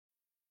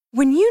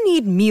When you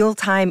need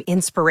mealtime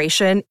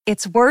inspiration,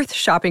 it's worth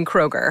shopping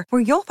Kroger,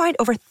 where you'll find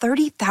over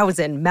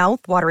 30,000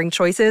 mouth-watering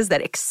choices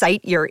that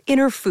excite your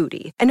inner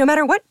foodie. And no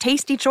matter what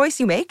tasty choice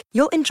you make,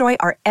 you'll enjoy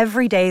our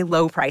everyday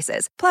low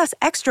prices, plus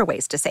extra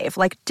ways to save,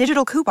 like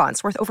digital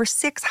coupons worth over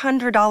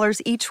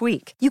 $600 each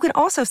week. You can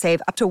also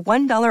save up to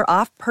 $1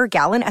 off per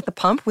gallon at the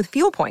pump with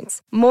fuel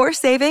points. More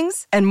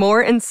savings and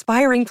more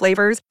inspiring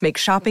flavors make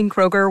shopping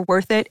Kroger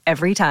worth it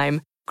every time.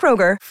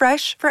 Kroger,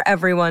 fresh for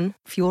everyone.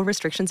 Fuel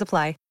restrictions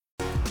apply.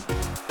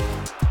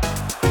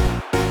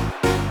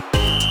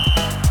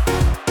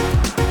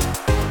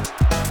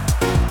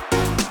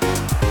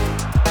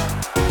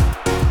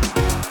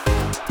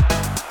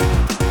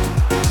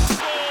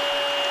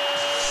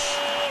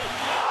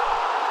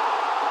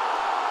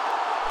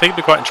 I think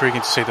it'd be quite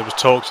intriguing to see. There was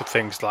talks of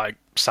things like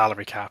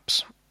salary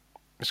caps.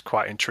 It's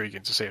quite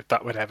intriguing to see if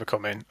that would ever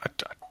come in. I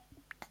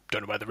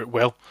don't know whether it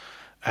will,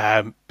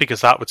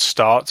 because that would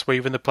start to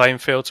even the playing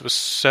field to a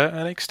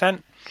certain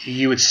extent.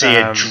 You would see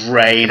a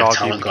drain of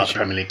talent go out the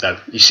Premier League, though.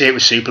 You see it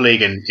with Super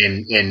League in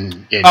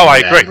I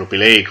agree. Rugby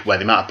League, where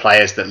the amount of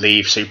players that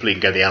leave Super League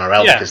and go to the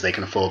NRL because they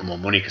can afford more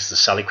money, because the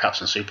salary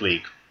caps on Super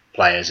League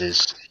players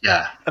is,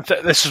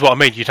 This is what I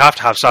mean. You'd have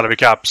to have salary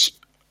caps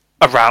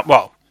around,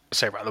 well,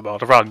 say around the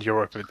world, around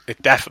Europe,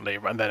 it definitely,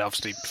 and then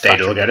obviously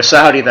they'd all go to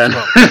Saudi then.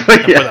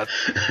 Well.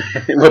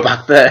 We're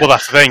back there. Well,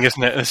 that's the thing,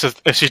 isn't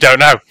it? If you don't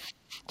know,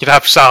 you'd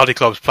have Saudi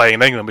clubs playing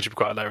in England, which would be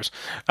quite hilarious.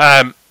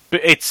 But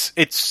it's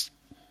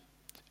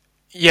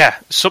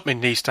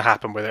something needs to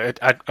happen with it.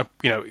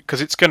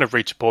 Because it's going to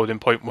reach a boiling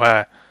point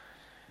where,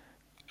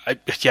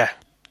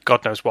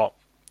 God knows what.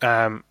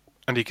 And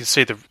you can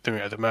see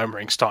the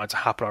murmuring starting to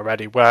happen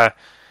already, where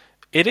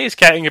it is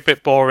getting a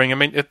bit boring. I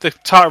mean, at the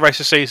title race of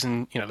the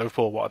season,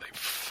 Liverpool,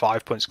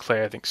 5 points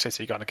clear. I think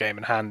City got a game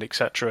in hand,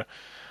 etc.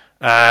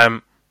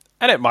 And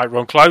it might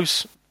run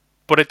close,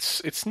 but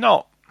it's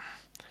not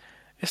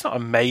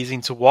amazing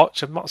to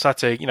watch. I'm not sat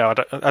to,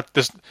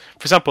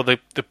 for example, the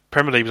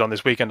Premier League was on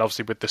this weekend,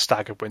 obviously with the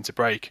staggered winter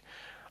break.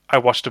 I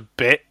watched a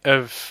bit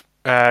of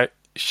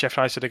Sheffield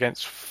United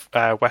against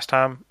West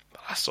Ham, the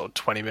last sort of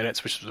 20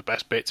 minutes, which was the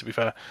best bit, to be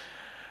fair.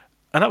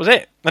 And that was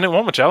it. I didn't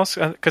want much else,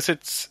 because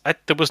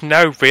there was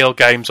no real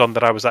games on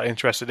that I was that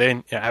interested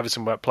in.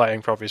 Everton weren't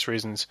playing for obvious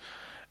reasons,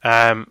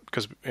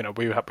 because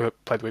we had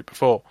played the week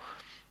before.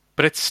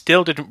 But it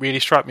still didn't really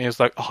strike me as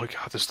like, oh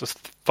god, there's just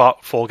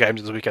 4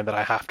 games this weekend that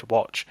I have to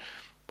watch.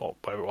 But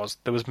whatever it was,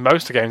 there was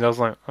most of the games I was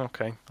like,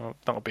 okay, well,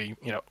 that'll be,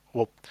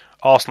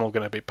 Arsenal are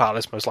going to beat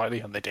Palace most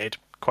likely, and they did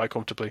quite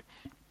comfortably.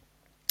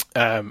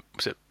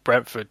 Was it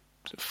Brentford?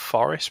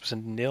 Forest was a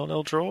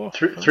 0-0 draw.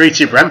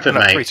 3-2 Brentford,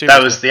 mate. 3-2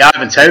 that was the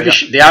Ivan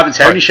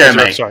Toney show,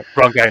 mate. Sorry,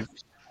 wrong game.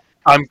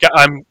 I'm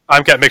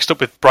getting mixed up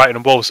with Brighton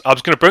and Wolves. I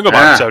was going to bring up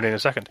Ivan Toney in a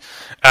second,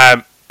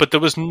 but there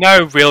was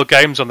no real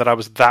games on that I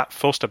was that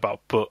fussed about.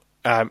 But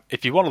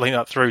if you want to link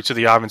that through to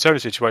the Ivan Toney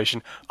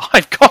situation,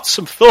 I've got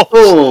some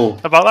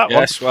thoughts about that one.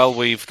 Yes, well,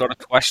 we've got a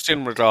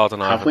question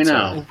regarding Ivan. Have we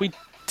now? Well, we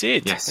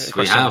did. Yes,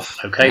 we have.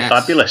 Okay, yes.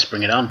 Fabulous.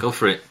 Bring it on. Go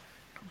for it.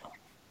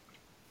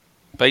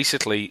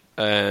 Basically,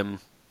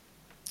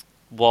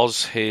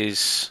 was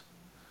his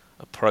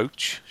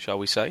approach, shall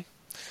we say,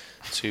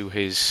 to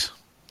his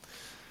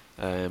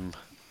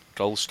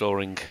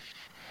goal-scoring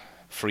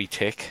free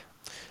kick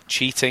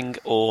cheating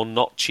or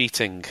not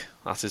cheating?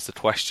 That is the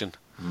question.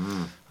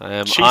 I'm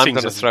going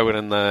to throw it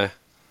in there.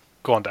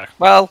 Go on, Dak.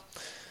 Well,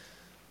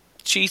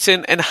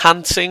 cheating,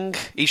 enhancing.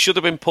 He should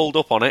have been pulled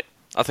up on it.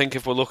 I think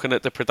if we're looking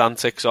at the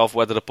pedantics of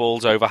whether the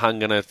ball's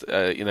overhanging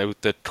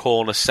the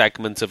corner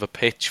segment of a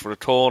pitch for a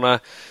corner,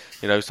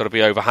 it's got to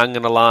be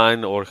overhanging the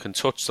line, or it can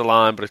touch the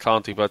line, but it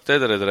can't do. But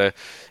if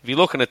you're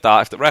looking at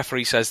that, if the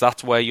referee says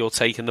that's where you're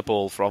taking the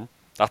ball from,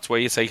 that's where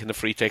you're taking the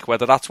free kick,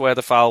 whether that's where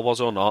the foul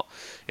was or not,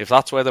 if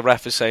that's where the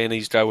ref is saying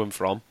he's going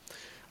from,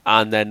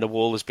 and then the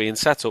wall is being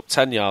set up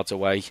 10 yards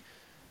away,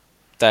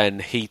 then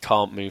he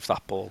can't move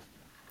that ball.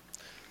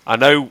 I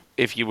know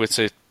if you were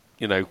to,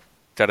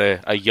 get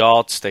a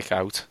yardstick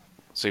out,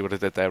 see what I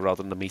did there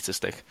rather than a meter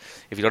stick.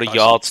 If you got a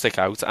yardstick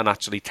out and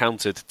actually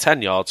counted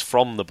 10 yards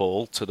from the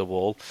ball to the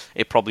wall,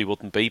 it probably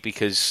wouldn't be,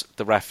 because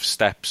the ref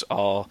steps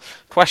are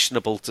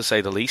questionable, to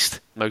say the least,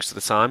 most of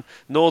the time.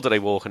 Nor do they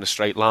walk in a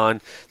straight line.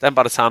 Then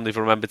by the time they've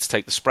remembered to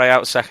take the spray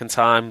out a second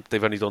time,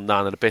 they've only done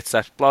 9 and a bit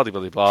steps, blah, blah,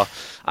 blah, blah.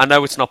 I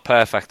know it's not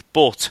perfect,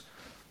 but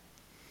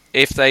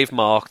if they've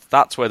marked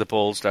that's where the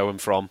ball's going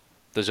from,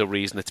 there's a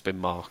reason it's been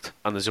marked,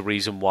 and there's a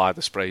reason why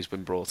the spray's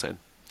been brought in.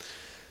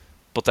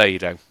 But there you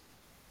go.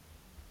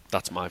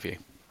 That's my view.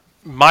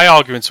 My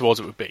argument towards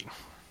it would be,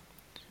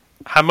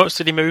 how much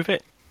did he move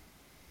it?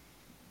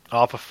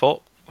 Half a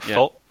foot?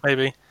 Foot,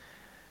 maybe?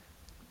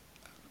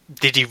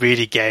 Did he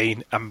really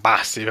gain a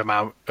massive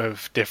amount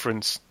of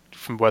difference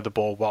from where the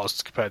ball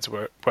was compared to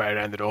where it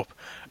ended up?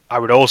 I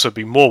would also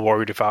be more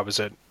worried if I was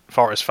a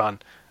Forest fan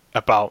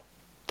about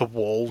the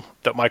wall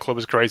that my club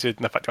has created,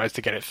 and the fact I had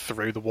to get it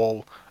through the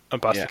wall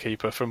and past the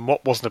keeper from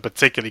what wasn't a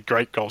particularly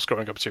great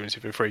goal-scoring opportunity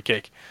for a free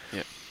kick.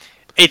 Yeah.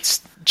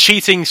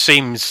 Cheating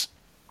seems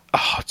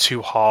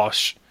too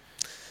harsh.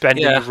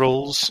 bending the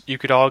rules, you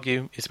could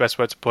argue, is the best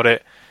way to put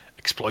it.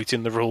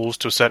 Exploiting the rules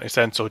to a certain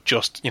extent, or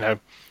just,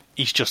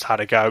 he's just had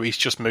a go, he's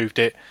just moved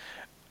it,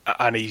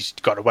 and he's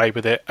got away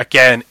with it.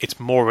 Again, it's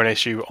more of an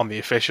issue on the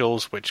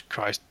officials, which,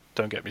 Christ,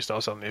 don't get me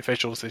started on the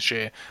officials this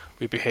year.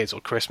 We'd be here till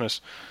Christmas.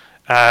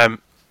 But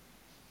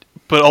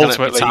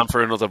ultimately... time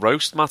for another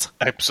roast, Matt.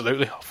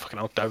 Absolutely. Oh, fucking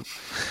hell, don't.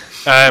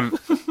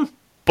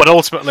 But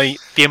ultimately,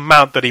 the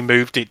amount that he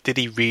moved it, did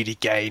he really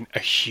gain a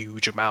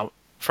huge amount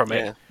from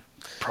it?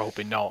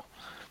 Probably not.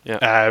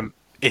 Yeah.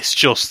 It's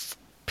just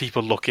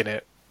people looking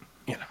at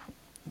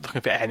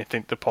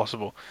anything that's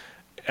possible.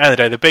 At the end of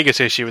the day, the biggest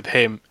issue with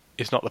him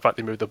is not the fact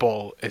that he moved the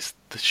ball, it's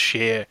the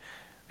sheer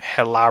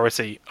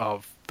hilarity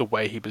of the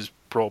way he was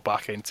brought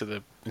back into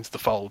the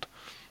fold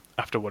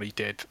after what he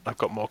did. I've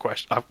got more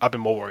questions. I've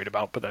been more worried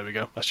about, but there we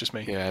go. That's just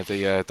me. Yeah,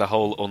 the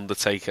whole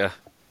Undertaker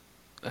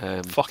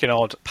fucking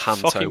odd.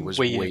 Panto fucking was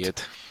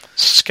weird.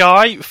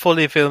 Sky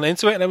fully feeling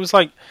into it, and it was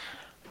like,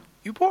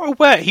 you were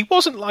aware he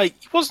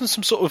wasn't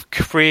some sort of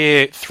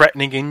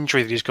career-threatening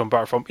injury that he's come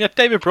back from. Yeah,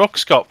 David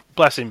Brooks got,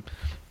 bless him,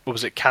 what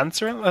was it,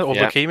 cancer or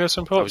leukemia or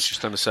something? I was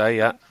just going to say,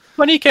 yeah.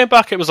 When he came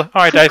back, it was like,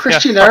 all right, Dave.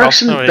 Christian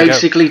Eriksen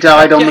basically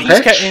died on the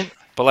pitch.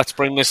 But let's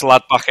bring this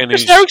lad back in.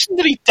 Christian Eriksen,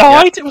 that he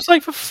died? Yeah. It was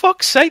like, for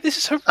fuck's sake, this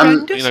is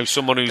horrendous.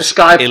 Someone who's this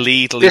guy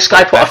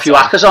put a few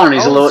acres on.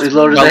 He's loaded as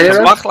a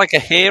hero. He's like a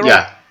hero.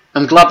 Yeah.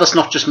 I'm glad that's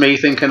not just me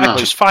thinking that. I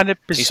just find it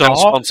bizarre. He's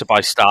not sponsored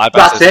by Skyback.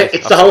 That's it.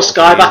 It's the whole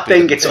Skyback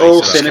thing. It's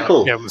all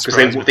cynical.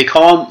 Because they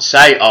can't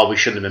say, we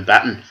shouldn't have been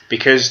betting.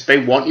 Because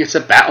they want you to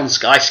bet on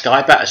Sky.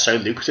 Skybet is so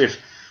lucrative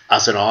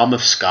as an arm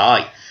of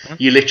Sky. Mm-hmm.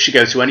 You literally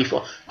go to any...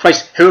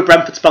 Christ, who are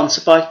Brentford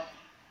sponsored by?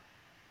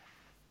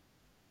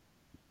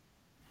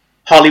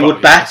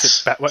 Hollywood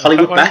Bets.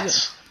 Hollywood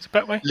Bets.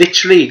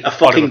 Literally a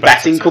fucking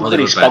betting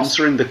company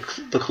sponsoring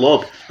the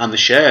club and the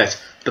shirt.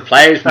 The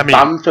players were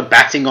banned for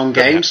betting on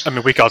games. I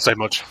mean, we can't say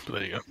much. But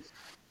there you go.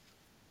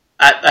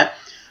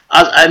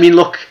 I mean,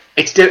 look,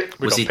 it's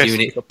was he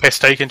doing it? Piss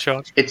taking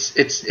charge. It's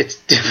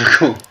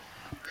difficult.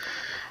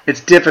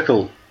 It's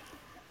difficult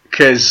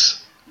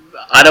because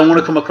I don't want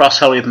to come across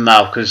holier than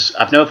thou because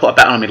I've never put a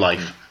bet on in my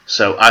life,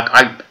 so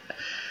I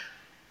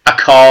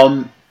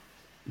can't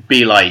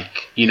be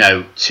like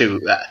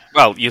too.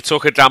 Well, you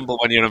took a gamble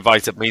when you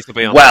invited me to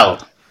be on.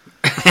 Well.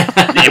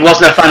 It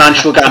wasn't a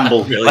financial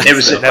gamble. It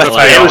was a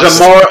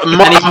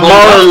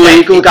moral and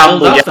legal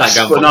gamble, yes,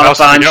 but not a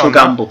financial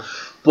gamble.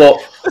 But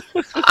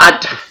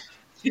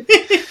you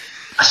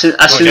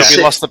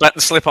lost the bet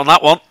and slip on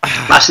that one.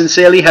 I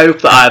sincerely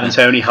hope that Ivan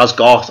Toney has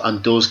got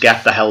and does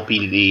get the help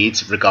he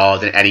needs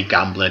regarding any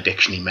gambling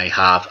addiction he may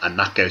have, and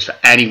that goes for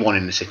anyone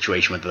in the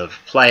situation, whether the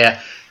player,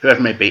 whoever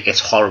it may be.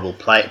 It's horrible.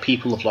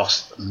 People have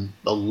lost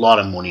a lot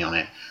of money on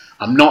it.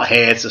 I'm not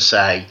here to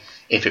say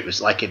if it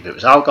was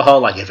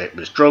alcohol, if it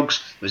was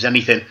drugs, if it was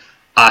anything.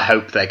 I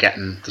hope they're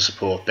getting the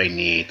support they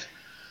need.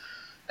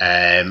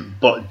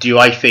 But do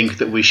I think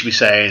that we should be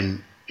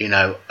saying,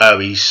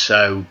 he's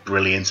so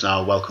brilliant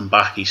now, welcome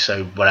back, he's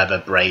so whatever,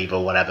 brave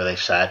or whatever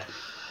they've said,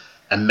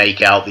 and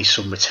make out he's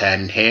some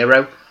returning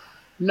hero?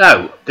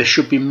 No, there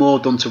should be more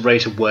done to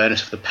raise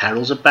awareness of the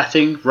perils of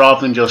betting,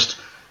 rather than just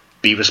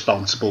be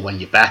responsible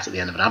when you bet at the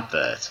end of an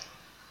advert.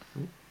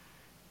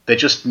 There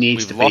just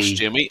needs to be... We've lost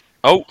Jimmy.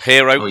 Oh,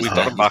 hero, we've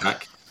got him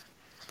back.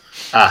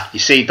 You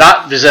see,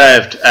 that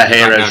deserved a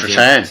hero's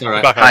return.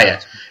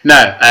 Right.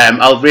 No,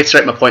 I'll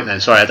reiterate my point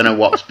then. Sorry, I don't know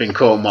what's been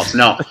caught and what's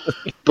not.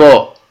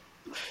 But,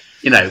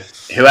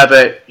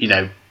 whoever,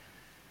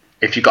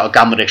 if you've got a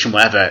gambling addiction,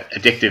 whatever,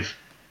 addictive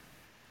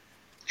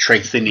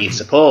traits, they need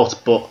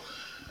support. But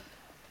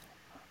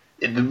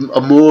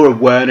a more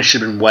awareness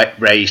should have been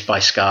raised by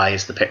Sky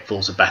as the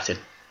pitfalls of betting.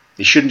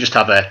 You shouldn't just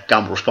have a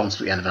gamble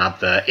responsibly at the end of an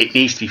advert. It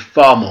needs to be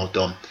far more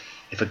done.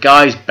 If a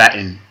guy's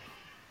betting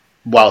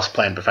whilst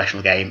playing a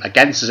professional game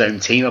against his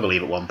own team, I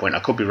believe at one point, I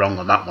could be wrong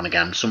on that one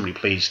again. Somebody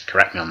please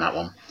correct me on that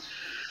one.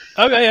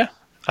 Oh yeah.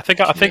 I think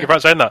you're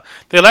right saying that.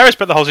 The hilarious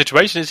bit of the whole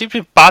situation is he's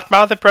been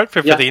bad-mouthed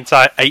Brentford for the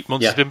entire 8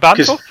 months he's been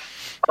banned for.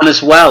 And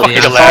as well,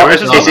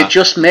 is it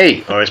just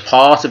me, or is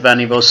part of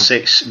any of us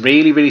six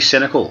really, really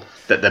cynical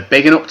that they're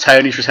bigging up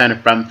Toney's return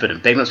of Brentford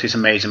and bigging up this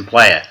amazing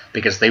player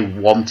because they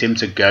want him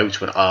to go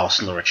to an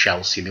Arsenal or a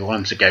Chelsea, and they want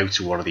him to go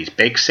to one of these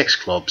big six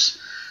clubs,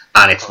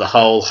 and it's the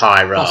whole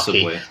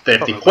hierarchy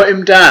that if they put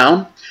him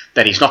down,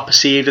 then he's not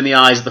perceived in the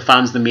eyes of the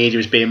fans and the media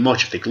as being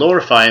much. If they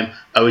glorify him,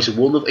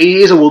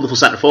 he is a wonderful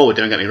centre forward,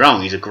 don't get me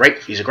wrong, he's a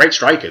great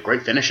striker,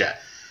 great finisher.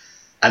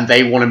 And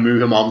they want to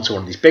move him on to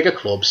one of these bigger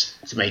clubs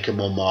to make him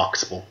more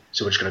marketable.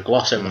 So we're just going to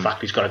gloss over the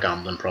fact he's got a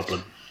gambling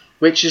problem,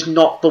 which is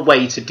not the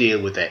way to deal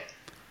with it.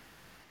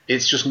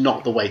 It's just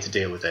not the way to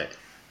deal with it.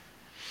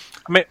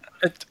 I mean,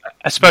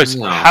 I suppose,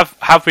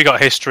 have we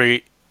got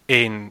history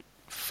in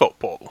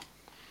football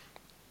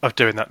of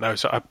doing that now?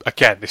 So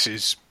again, this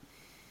is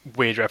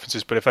weird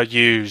references, but if I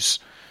use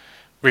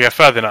Rio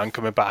Ferdinand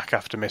coming back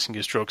after missing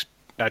his drugs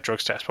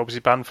test, what was he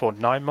banned for?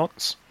 9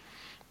 months?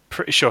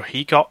 Pretty sure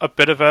he got a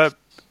bit of a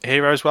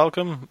hero's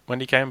welcome when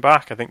he came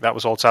back. I think that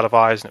was all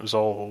televised and it was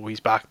all, he's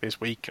back this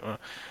week. And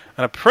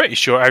I'm pretty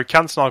sure Eric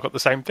Cantona got the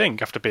same thing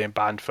after being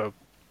banned for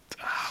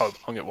how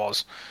long it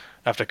was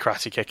after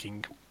karate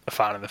kicking a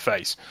fan in the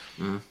face.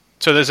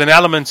 So there's an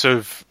element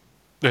of,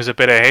 there's a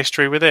bit of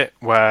history with it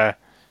where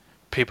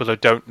people who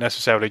don't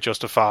necessarily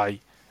justify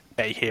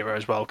a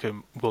hero's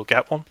welcome will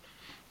get one.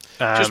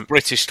 Just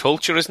British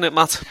culture, isn't it,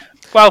 Matt?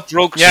 Well,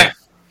 drugs. Yeah.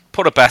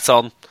 Put a bet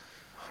on.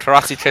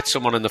 Karate kick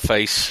someone in the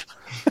face.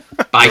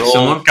 Bite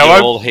someone.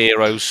 You're all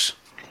heroes.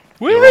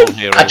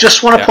 I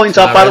just want to point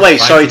out, by the way,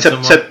 sorry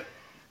to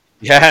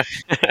yeah.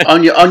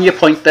 on your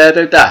point there,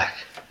 though, Dak.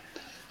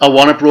 I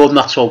want to broaden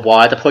that to a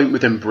wider point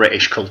within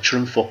British culture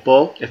and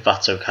football, if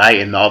that's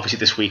okay. And obviously,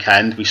 this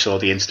weekend we saw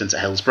the incident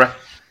at Hillsborough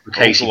with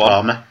Casey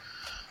Palmer,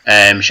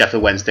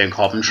 Sheffield Wednesday and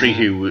Coventry.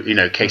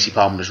 Who, Casey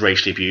Palmer was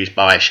racially abused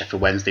by a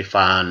Sheffield Wednesday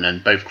fan,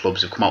 and both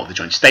clubs have come out with a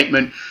joint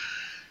statement,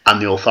 and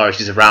the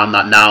authorities around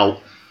that. Now,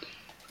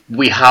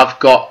 we have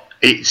got.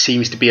 It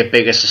seems to be a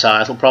bigger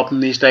societal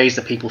problem these days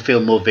that people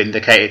feel more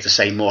vindicated to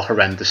say more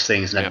horrendous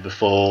things than ever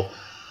before.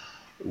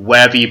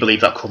 Wherever you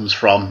believe that comes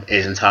from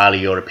is entirely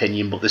your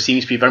opinion, but there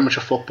seems to be very much a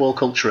football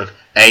culture of,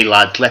 hey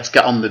lads, let's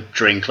get on the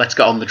drink, let's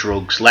get on the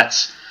drugs,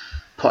 let's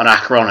put an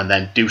acca on and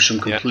then do some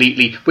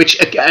completely...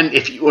 Which, again,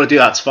 if you want to do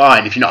that, it's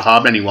fine. If you're not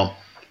harming anyone,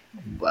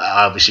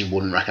 I obviously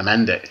wouldn't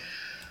recommend it.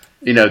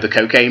 The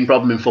cocaine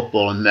problem in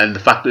football, and then the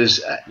fact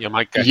is... you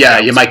might get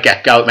gout. You might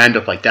get gout, end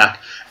up like that.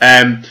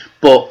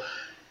 But...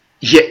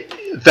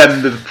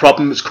 then the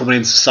problem that's coming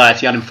in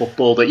society and in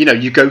football that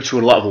you go to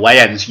a lot of away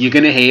ends, you're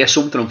going to hear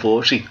something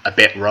unfortunately a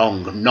bit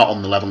wrong, not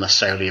on the level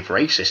necessarily of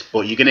racist,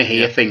 but you're going to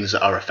hear things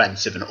that are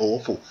offensive and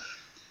awful.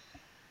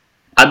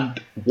 And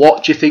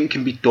what do you think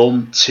can be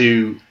done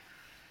to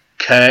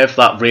curb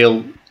that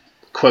real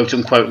quote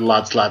unquote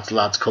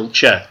lads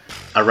culture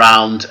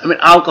around? I mean,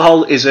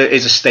 alcohol is a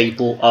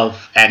staple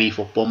of any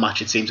football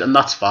match, it seems, and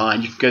that's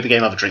fine. You can go to the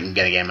game, have a drink, and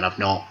get a game and have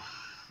not.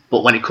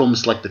 But when it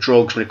comes to like the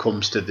drugs, when it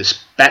comes to this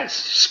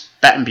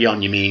betting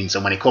beyond your means,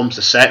 and when it comes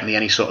to certainly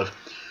any sort of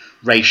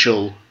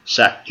racial,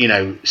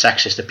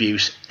 sexist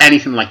abuse,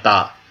 anything like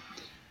that,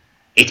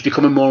 it's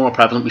becoming more and more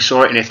prevalent. We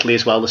saw it in Italy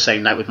as well the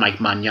same night with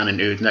Mike Magnan and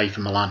Udine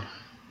from Milan.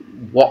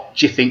 What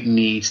do you think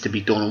needs to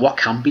be done, and what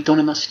can be done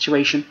in that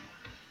situation?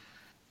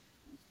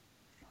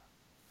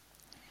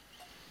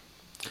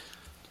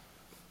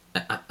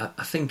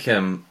 I think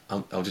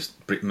I'll just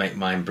make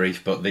mine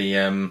brief, but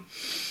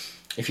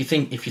if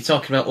you're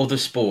talking about other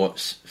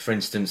sports, for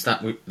instance,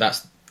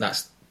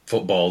 that's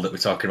football that we're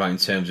talking about in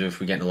terms of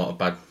we're getting a lot of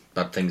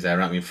bad things there,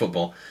 aren't we, in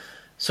football?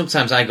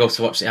 Sometimes I go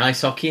to watch the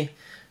ice hockey,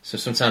 so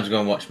sometimes I go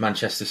and watch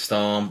Manchester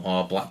Storm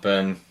or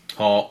Blackburn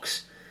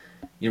Hawks.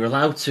 You're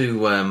allowed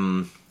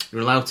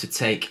to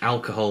take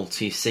alcohol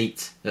to your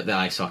seat at the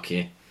ice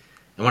hockey,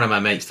 and one of my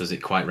mates does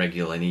it quite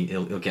regularly. And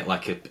he'll get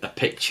like a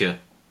pitcher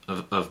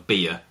of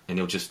beer, and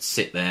he'll just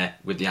sit there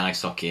with the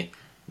ice hockey,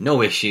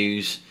 no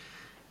issues.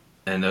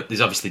 And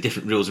there's obviously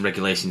different rules and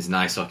regulations in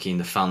ice hockey, and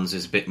the fans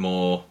is a bit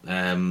more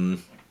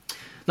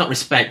not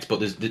respect, but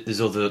there's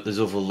other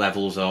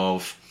levels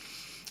of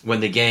when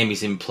the game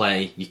is in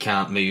play, you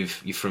can't move.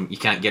 You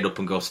can't get up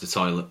and go to the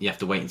toilet. You have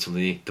to wait until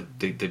the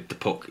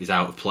puck is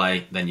out of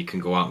play, then you can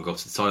go out and go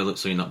to the toilet,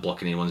 so you're not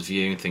blocking anyone's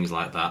view and things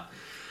like that.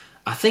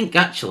 I think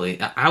actually,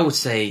 I would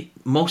say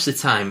most of the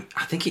time,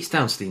 I think it's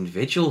down to the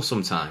individual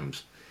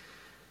sometimes,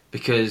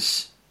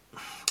 because.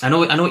 I know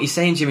what you're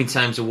saying, Jim, in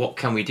terms of what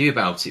can we do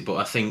about it, but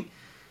I think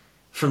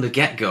from the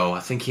get-go,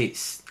 I think it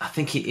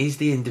is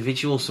the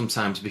individual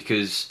sometimes,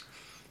 because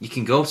you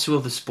can go to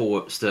other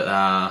sports that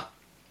are,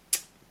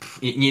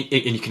 and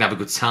you can have a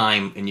good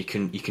time, and you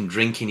can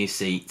drink in your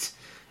seat,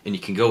 and you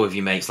can go with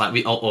your mates.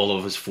 Like all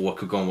of us four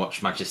could go and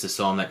watch Manchester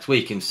Storm next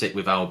week and sit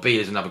with our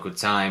beers and have a good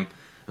time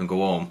and go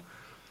home.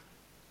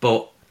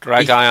 But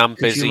Greg, I am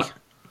busy.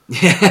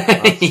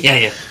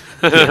 Yeah.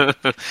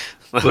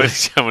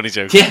 I'm only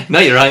joking. Yeah, no,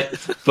 you're right.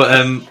 But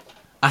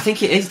I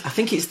think it is. I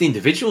think it's the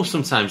individual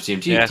sometimes, Jim.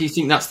 Do you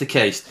think that's the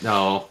case?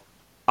 No.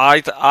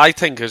 I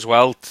think as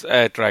well,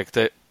 Greg,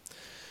 that,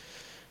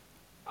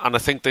 and I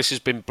think this has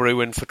been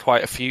brewing for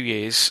quite a few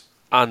years.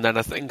 And then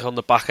I think on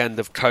the back end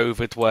of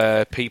COVID,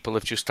 where people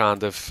have just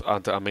kind of,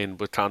 I mean,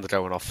 we're kind of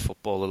going off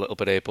football a little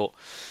bit here, but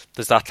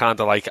there's that kind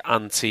of like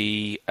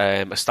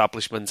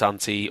anti-establishment,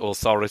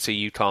 anti-authority,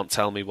 you can't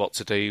tell me what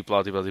to do,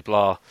 blah, blah, blah,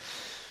 blah.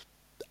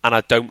 And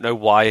I don't know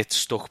why it's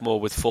stuck more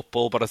with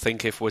football, but I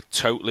think if we're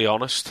totally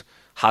honest,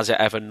 has it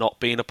ever not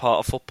been a part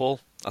of football?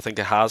 I think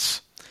it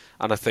has.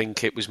 And I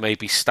think it was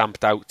maybe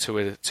stamped out to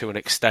an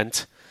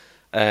extent.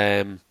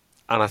 And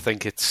I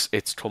think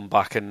it's come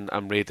back and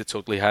reared its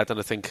ugly head. And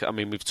I think, I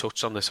mean, we've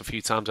touched on this a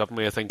few times, haven't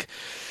we? I think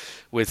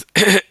with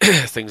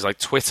things like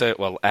Twitter,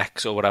 well,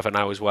 X or whatever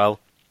now as well,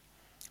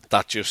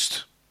 that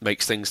just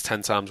makes things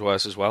 10 times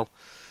worse as well.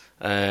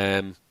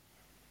 And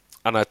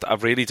I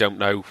really don't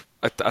know.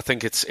 I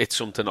think it's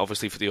something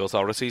obviously for the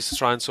authorities to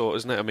try and sort,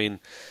 isn't it? I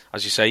mean,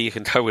 as you say, you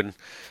can go and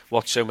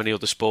watch so many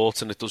other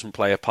sports and it doesn't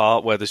play a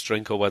part where there's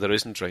drink or where there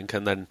isn't drink,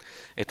 and then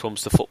it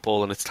comes to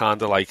football and it's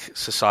kind of like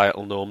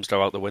societal norms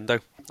go out the window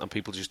and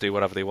people just do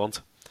whatever they want,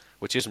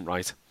 which isn't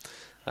right.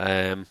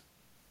 I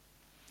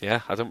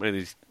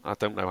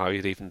don't know how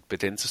you'd even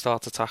begin to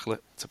start to tackle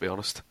it, to be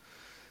honest.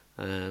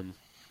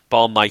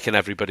 Bar micing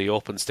everybody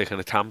up and sticking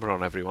a camera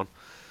on everyone.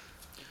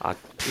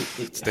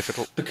 It's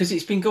difficult because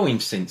it's been going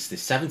since the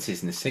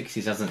 70s and the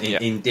 60s, hasn't it?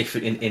 In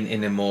different,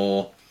 in a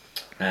more,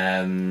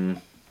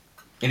 in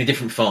a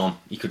different form,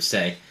 you could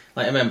say.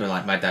 Like I remember,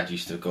 like my dad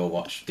used to go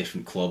watch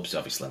different clubs,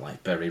 obviously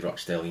like Bury,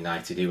 Rochdale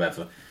United,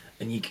 whoever,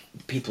 and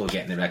people were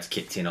getting their heads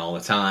kicked in all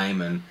the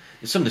time. And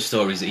some of the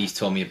stories that he's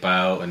told me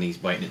about, and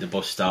he's waiting at the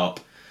bus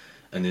stop,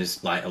 and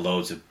there's like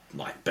loads of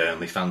like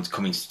Burnley fans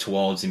coming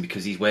towards him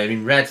because he's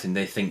wearing red, and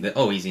they think that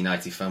he's a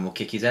United fan, will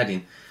kick his head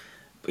in.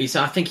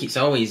 I think it's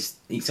always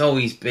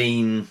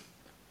been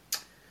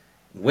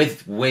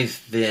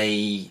with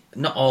the,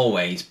 not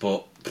always,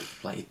 but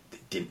like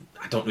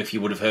I don't know if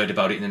you would have heard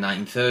about it in the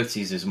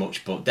 1930s as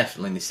much, but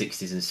definitely in the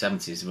 60s and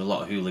 70s there were a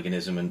lot of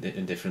hooliganism and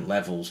different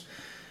levels.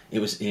 It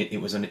was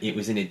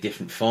in a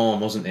different form,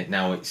 wasn't it?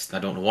 Now I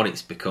don't know what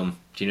it's become.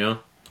 Do you know?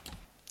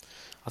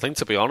 I think,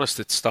 to be honest,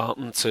 it's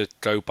starting to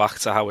go back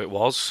to how it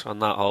was,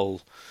 and that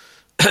whole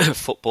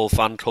football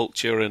fan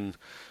culture and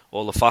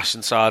all the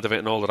fashion side of it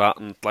and all of that,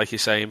 and like you're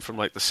saying, from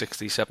like the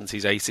 60s,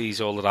 70s, 80s,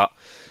 all of that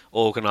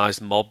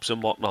organised mobs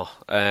and whatnot,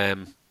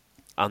 and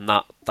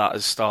that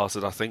has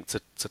started, I think,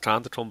 to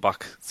kind of come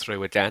back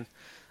through again.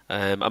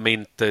 I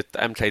mean, the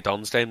MK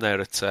Dons game there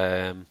at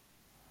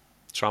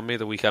Tranmere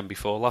the weekend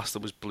before last,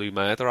 there was blue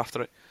murder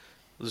after it.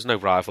 There's no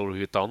rivalry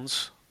with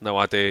Dons, no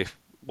idea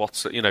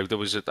there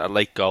was a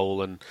late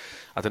goal, and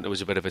I think there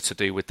was a bit of it to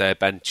do with their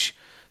bench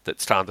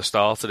that's kind of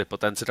started it, but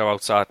then to go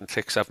outside and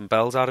kick 7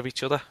 bells out of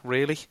each other,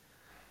 really?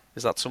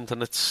 Is that something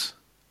that's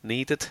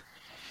needed?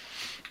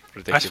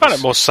 Ridiculous. I just find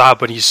it more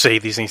sad when you see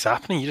these things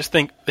happening. You just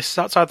think, this is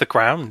outside the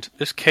ground.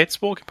 There's kids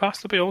walking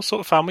past. There'll be all sort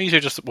of families who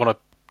just want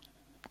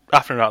to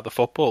afternoon out the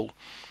football.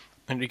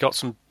 And you got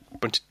some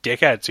bunch of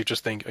dickheads who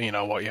just think, you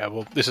know what, yeah,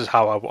 well, this is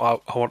how I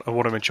want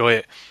to enjoy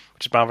it.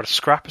 Which is bound for a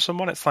scrap or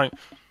someone. It's like,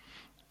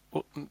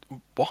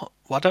 what?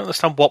 Well, I don't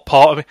understand what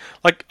part of it.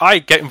 Like, I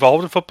get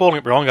involved in football, don't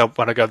get me wrong.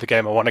 When I go to the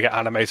game, I want to get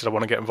animated, I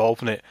want to get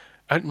involved in it.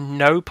 At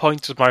no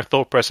point has my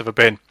thought process ever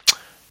been,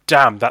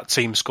 damn, that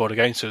team scored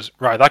against us.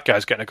 Right, that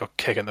guy's getting a good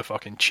kick in the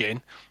fucking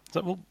chin. It's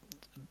like, well,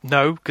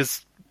 no,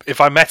 because if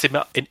I met him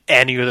in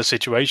any other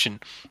situation,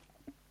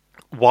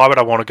 why would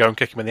I want to go and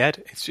kick him in the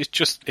head?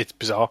 It's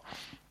bizarre.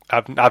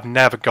 I've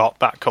never got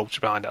that culture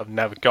behind it. I've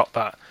never got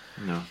that.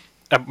 No.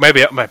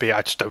 Maybe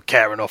I just don't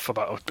care enough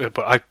about it,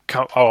 but I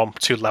can't. I'm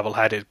too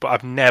level-headed. But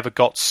I've never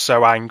got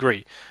so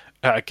angry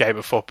at a game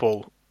of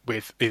football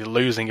with either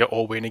losing it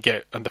or winning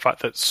it, and the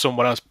fact that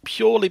someone else,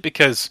 purely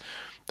because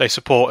they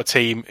support a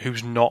team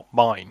who's not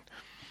mine,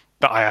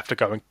 that I have to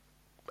go and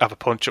have a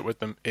punch-up with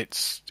them.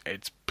 It's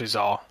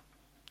bizarre.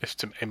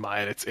 In my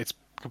head, it's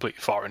completely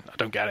foreign. I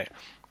don't get it.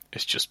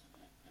 It's just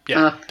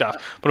daft. But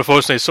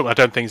unfortunately, it's something I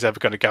don't think is ever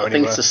going to go anywhere. I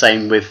think it's the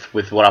same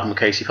with what happened with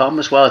Casey Palmer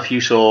as well. If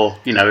you saw,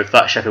 if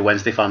that Sheffield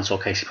Wednesday fan saw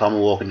Casey Palmer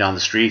walking down the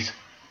street,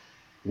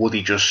 would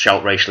he just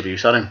shout racial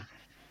abuse at him?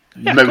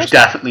 Yeah, Most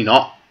definitely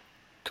not.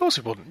 Of course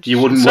he wouldn't. You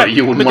wouldn't want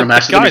to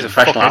mess with him as a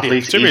professional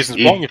athlete. Two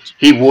reasons.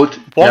 He would.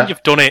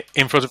 You've done it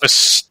in front of a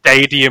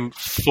stadium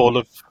full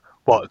of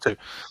to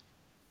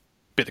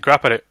beat the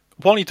crap out of it.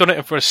 One, you've done it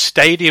in front of a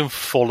stadium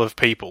full of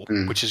people,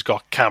 which has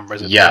got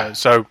cameras in there,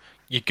 so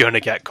you're going to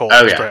get caught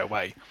straight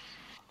away.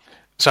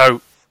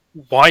 So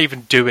why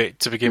even do it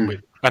to begin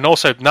with? And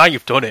also, now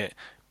you've done it,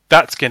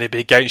 that's going to be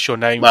against your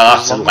name. Well,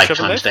 that's a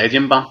lifetime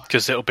stadium ban.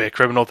 Because it'll be a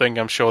criminal thing,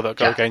 I'm sure, that'll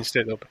go against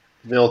it.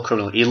 Real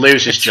criminal. He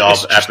loses his job,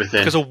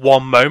 everything. Because of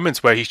one moment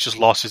where he's just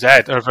lost his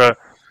head over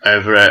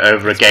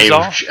a game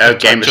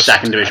of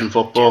second division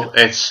football.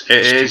 It's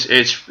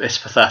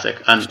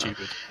pathetic. And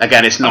stupid.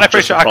 Again, it's not.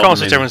 I can't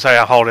sit there and say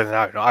I'm holding it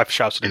out. No, I've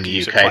shouted in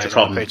the UK. It's a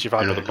problem pitch, in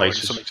other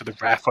places. Something to the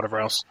ref,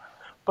 whatever else,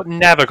 but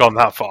never gone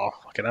that far.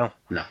 Fucking hell.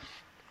 No.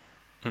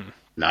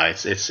 No,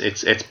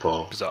 it's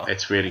poor. Bizarre.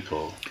 It's really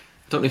poor.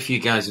 I don't know if you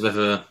guys have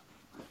ever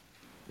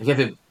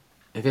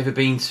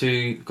been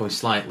to, going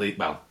slightly,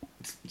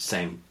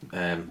 same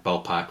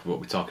ballpark what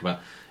we're talking about.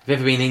 Have you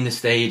ever been in the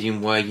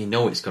stadium where you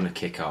know it's going to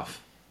kick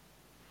off?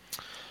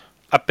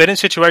 I've been in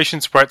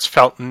situations where it's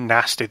felt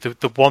nasty.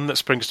 The one that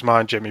springs to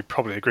mind, Jimmy,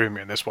 probably agree with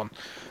me on this one,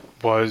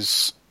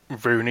 was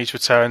Rooney's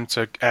return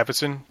to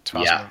Everton.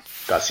 Yeah,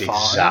 that's the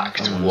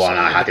exact one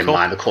I had in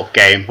mind. The cup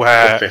game,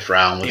 where the 5th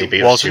round, when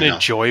it wasn't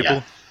enjoyable.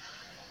 Yeah.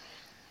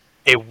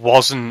 It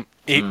wasn't.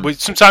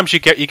 Sometimes you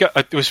get.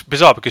 It was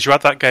bizarre because you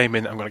had that game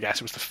in. I'm going to guess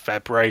it was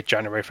the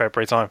January,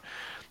 February time.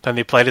 Then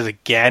they played it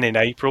again in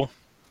April,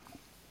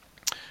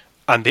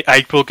 and the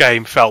April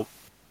game felt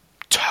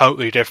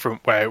totally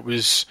different. Where it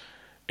was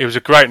a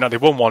great night. They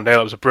won 1-0.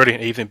 It was a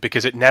brilliant evening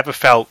because it never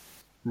felt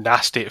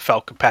nasty. It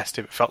felt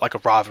competitive. It felt like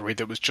a rivalry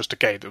that was just a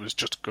game that was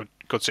just good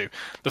to.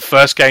 The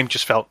first game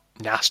just felt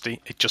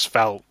nasty. It just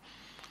felt.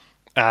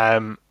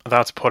 How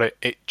to put it?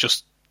 It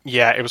just.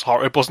 Yeah, it was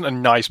horrible. It wasn't a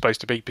nice place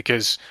to be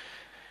because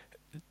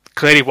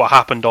clearly what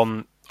happened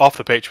off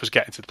the pitch was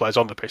getting to the players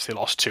on the pitch. They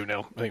lost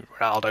 2-0. I think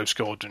Ronaldo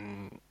scored,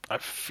 and I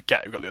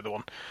forget who got the other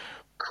one.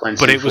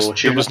 But there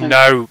was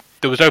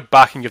no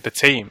backing of the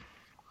team.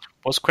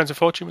 Was Quentin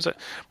Fortune, was it?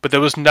 But there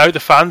was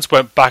the fans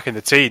weren't backing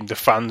the team. The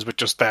fans were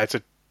just there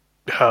to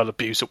hurl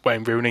abuse at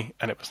Wayne Rooney,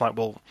 and it was like,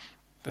 well,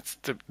 that's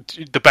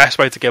the best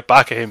way to get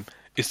back at him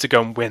is to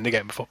go and win the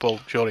game of football,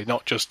 surely,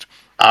 not just...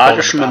 I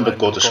just remember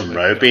Goodison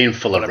Road being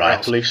full of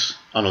riot police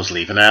on us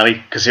leaving early,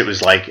 because it was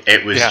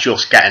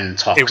just getting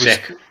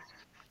toxic.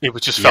 It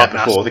was just felt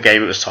before nasty. the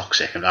game it was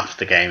toxic, and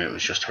after the game it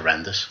was just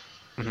horrendous.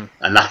 Mm-hmm.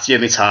 And that's the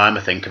only time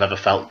I think I've ever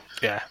felt.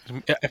 Yeah,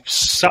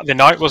 Saturday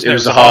night wasn't it? It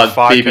was a hard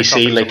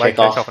BBC late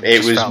kick-off.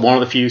 It was one of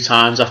the few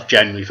times I've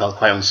genuinely felt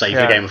quite unsafe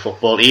in a game of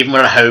football, even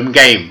with a home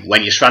game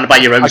when you're surrounded by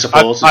your own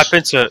supporters.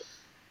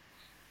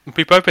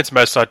 We've both been to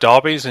Merseyside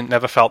derbies and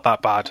never felt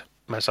that bad.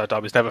 Merseyside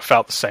derbies never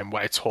felt the same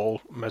way at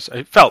all.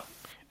 It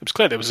was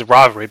clear there was a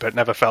rivalry, but it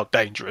never felt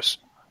dangerous.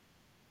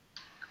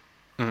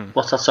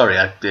 What's that? Sorry,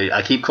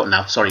 I keep cutting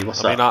out. Sorry,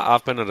 what's that? I mean,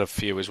 I've been at a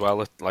few as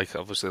well.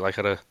 Obviously,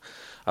 at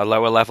a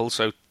lower level.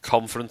 So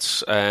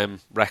conference,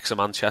 Wrexham,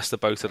 Manchester,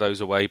 both of those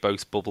away,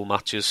 both bubble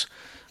matches.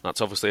 That's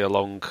obviously a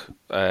long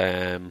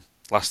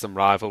lasting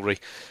rivalry.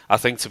 I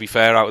think, to be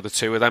fair, out of the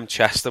two of them,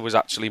 Chester was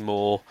actually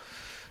more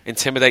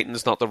intimidating.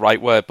 Is not the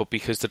right word, but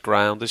because the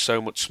ground is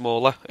so much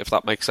smaller, if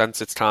that makes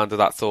sense, it's kind of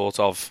that thought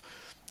of,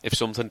 if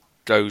something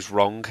goes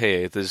wrong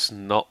here, there's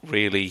not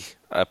really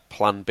a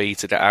plan B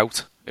to get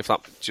out. Do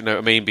you know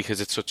what I mean? Because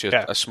it's such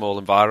a small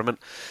environment.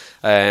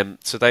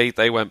 So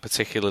they weren't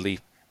particularly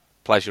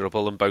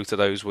pleasurable, and both of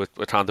those were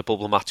kind of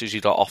bubble matches.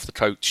 You got off the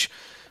coach,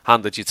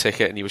 handed your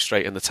ticket, and you were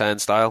straight in the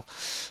turnstile.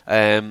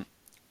 I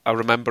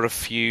remember a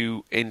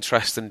few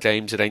interesting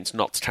games against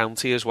Notts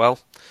County as well,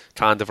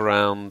 kind of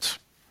around,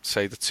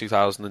 say, the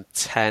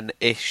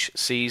 2010-ish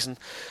season,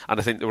 and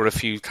I think there were a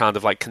few kind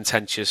of like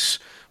contentious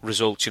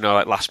results,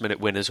 like last-minute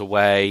winners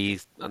away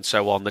and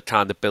so on, that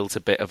kind of built a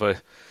bit of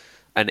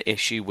an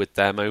issue with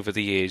them over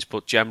the years,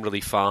 but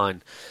generally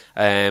fine.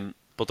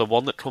 But the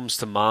one that comes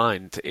to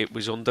mind, it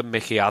was under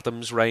Mickey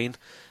Adams' reign,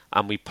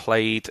 and we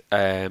played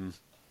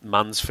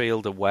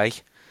Mansfield away,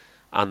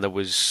 and there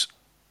was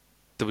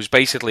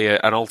basically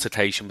an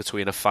altercation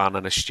between a fan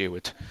and a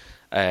steward,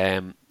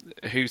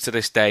 who to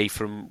this day,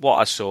 from what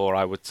I saw,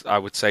 I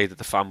would say that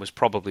the fan was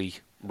probably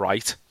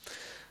right,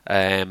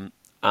 and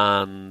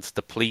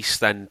the police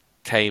then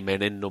came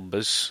in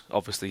numbers,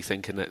 obviously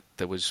thinking that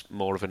there was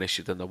more of an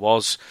issue than there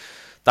was.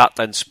 That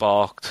then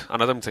sparked,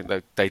 and I don't think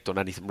that they'd done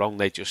anything wrong,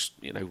 they just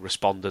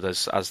responded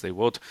as they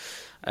would,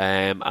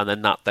 and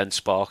then that then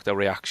sparked a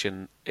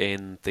reaction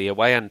in the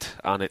away end,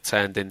 and it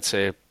turned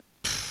into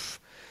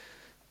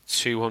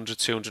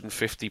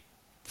 250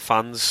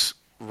 fans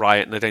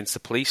rioting against the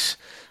police,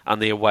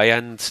 and the away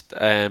end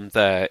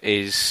there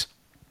is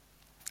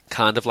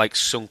kind of like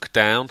sunk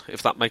down,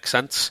 if that makes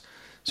sense.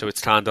 So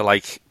it's kind of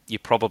like you're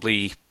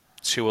probably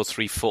 2 or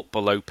 3 foot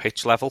below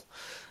pitch level,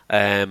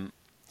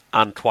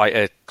 and quite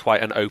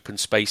an open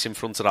space in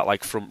front of that,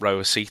 like front row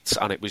of seats,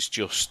 and it was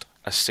just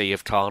a sea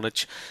of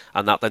carnage,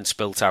 and that then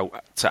spilt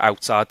out to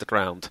outside the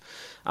ground.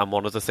 And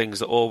one of the things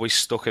that always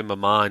stuck in my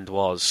mind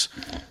was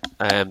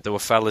there were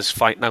fellas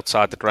fighting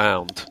outside the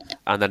ground,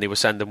 and then they were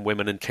sending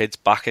women and kids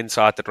back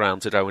inside the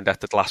ground to go and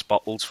get the glass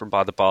bottles from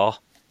by the bar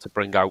to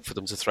bring out for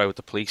them to throw at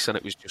the police. And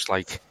it was just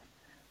like,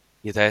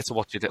 you're there to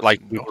watch it.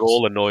 Like, we were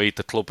all annoyed.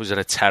 The club was in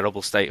a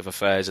terrible state of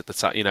affairs at the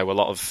time. A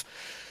lot of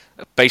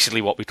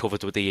basically what we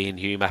covered with the Ian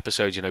Hume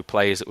episode,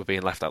 players that were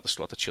being left out of the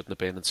squad that shouldn't have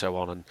been, and so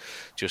on, and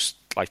just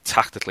like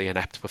tactically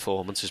inept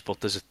performances.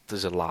 But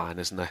there's a line,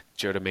 isn't there?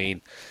 Do you know what I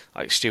mean?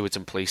 Like, stewards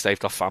and police, they've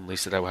got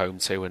families to go home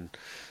to, and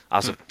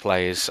as of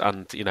players,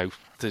 and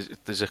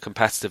there's a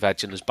competitive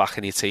edge in us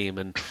backing your team,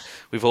 and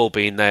we've all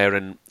been there.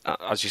 And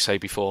as you say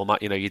before,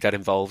 Matt, you get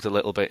involved a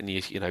little bit, and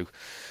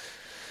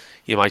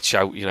you might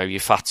shout, you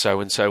fat so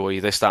and so, or you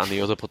this, that, and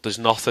the other. But there's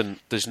nothing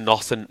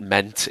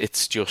meant.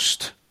 It's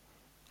just.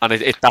 And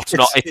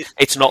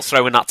it's not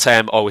throwing that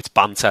term, it's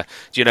banter.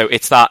 Do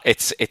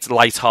it's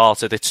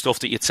light-hearted. It's stuff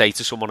that you'd say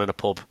to someone in a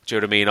pub. Do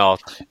you know what I mean? Or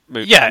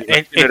yeah,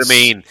 you know what I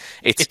mean.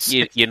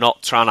 You're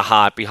not trying to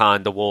hide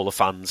behind the wall of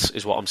fans,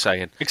 is what I'm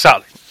saying.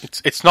 Exactly.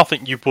 It's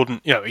nothing you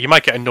wouldn't. You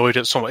might get annoyed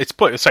at someone.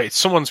 It's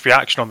someone's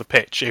reaction on the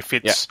pitch. If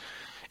it's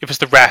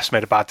the refs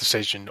made a bad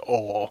decision,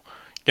 or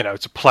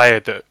it's a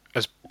player that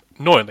has.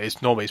 Normally it's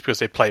because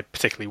they play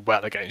particularly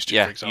well against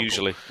you, for example.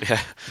 Usually.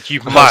 Yeah.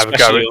 You might have a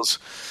go.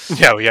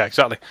 Yeah,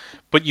 exactly.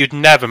 But you'd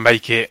never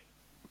make it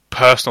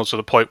personal to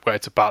the point where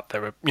it's about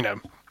their,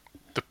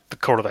 the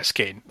colour of their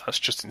skin. That's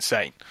just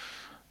insane.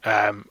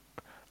 And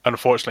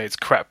unfortunately, it's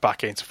crept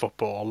back into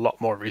football a lot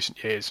more in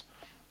recent years.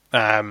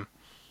 And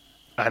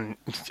I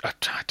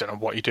don't know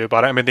what you do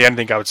about it. I mean, the only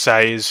thing I would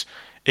say is,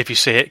 if you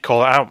see it,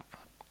 call it out.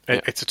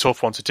 It's a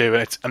tough one to do,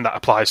 and that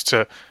applies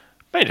to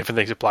many different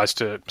things. It applies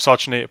to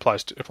misogyny. It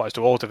applies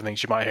to all different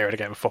things you might hear in a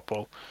game of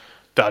football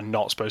that are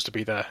not supposed to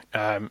be there.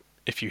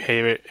 If you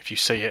hear it, if you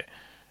see it,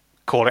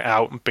 call it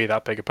out and be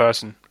that bigger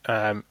person.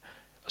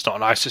 It's not a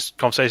nice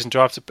conversation to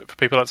have for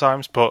people at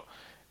times, but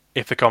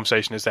if the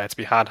conversation is there to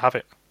be had, have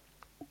it.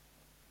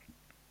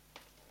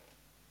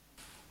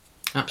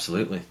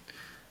 Absolutely.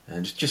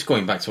 Just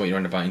going back to what you're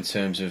on about in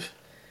terms of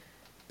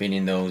being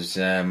in those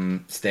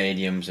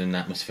stadiums and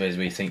atmospheres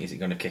where you think, is it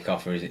going to kick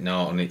off or is it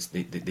not? And it's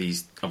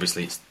these,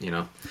 obviously, it's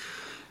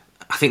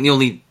I think the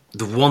only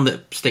the one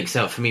that sticks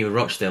out for me with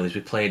Rochdale is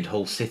we played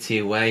Hull City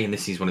away, and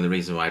this is one of the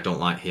reasons why I don't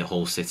like here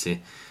Hull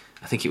City.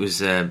 I think it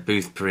was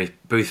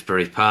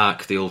Boothbury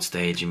Park, the old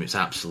stadium. It's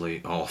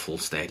absolute awful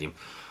stadium.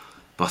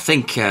 But I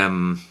think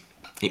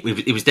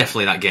it was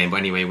definitely that game. But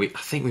anyway,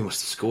 I think we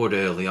must have scored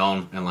early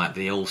on, and like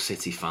the Hull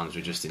City fans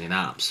were just in an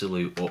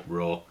absolute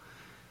uproar.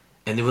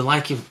 And they were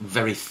like a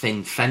very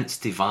thin fence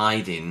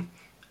dividing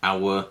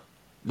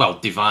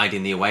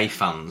the away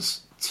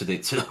fans to the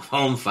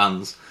home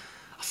fans.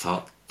 I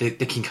thought they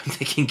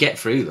can get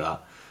through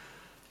that.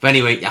 But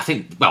anyway, I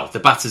think they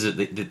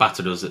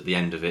battered us at the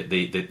end of it,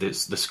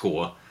 the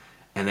score,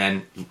 and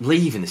then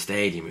leaving the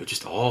stadium, it was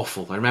just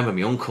awful. I remember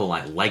my uncle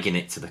like legging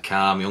it to the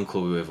car. My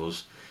uncle was with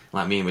us,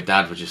 like me and my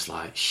dad were just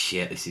like,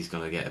 shit, this is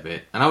gonna get a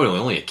bit. And I was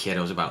only a kid.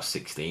 I was about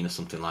 16 or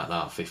something like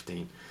that,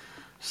 15.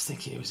 Just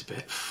thinking it was a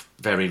bit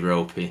very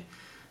ropey.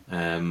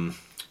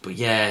 But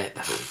yeah,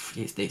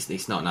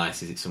 it's not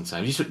nice, is it?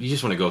 Sometimes you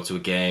just want to go to a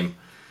game,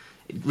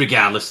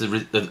 regardless of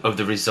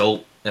the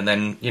result, and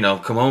then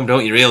come home,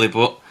 don't you? Really,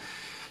 but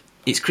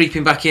it's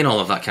creeping back in, all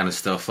of that kind of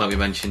stuff. Like we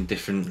mentioned,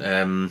 different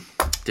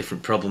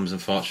problems.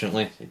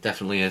 Unfortunately, it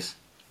definitely is.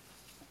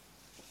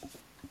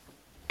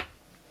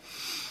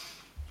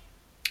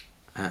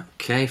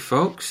 Okay,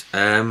 folks.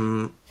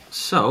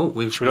 So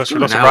we've got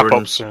wrap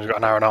ups, and we've got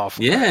an hour and a half.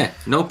 Yeah,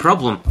 no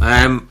problem.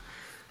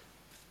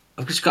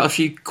 I've just got a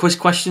few quiz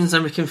questions,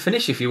 and we can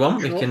finish if you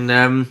want. Sure. We can.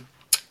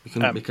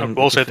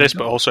 I'll say this,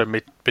 but also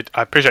I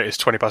appreciate it's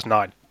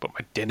 20:09, but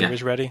my dinner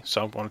is ready,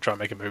 so I want to try and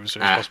make a move as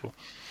soon as possible.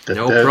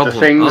 No problem. The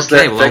things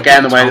that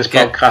get in the way of this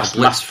podcast: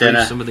 last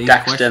dinner,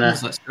 Dex dinner.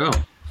 Let's go.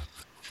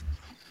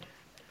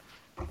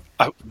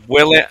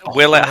 Will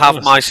it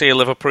have my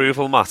seal of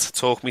approval, Matt?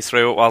 Talk me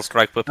through it whilst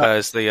Greg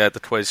prepares the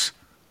quiz.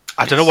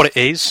 I don't know what it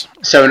is.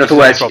 So in other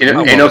words,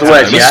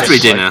 yes. Mystery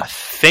dinner. I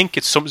think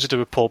it's something to do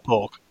with pulled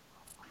pork.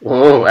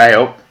 Whoa, hey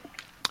up.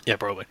 Yeah,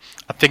 probably.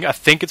 I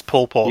think it's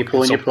pulled pork. You're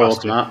pulling your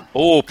pork, Matt.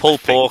 Oh,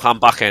 pulled pork! I'm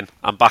back in.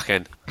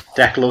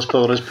 Deck loves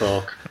pulled his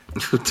pork.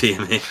 Oh dear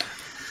me.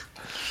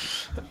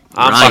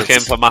 I'm back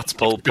in for Matt's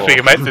pulled pork. If we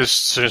can make this as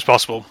soon as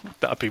possible,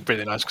 that'd be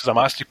really nice because I'm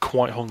actually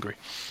quite hungry.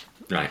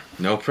 Right,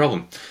 no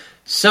problem.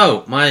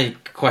 So, my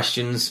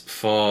questions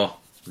for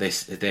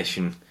this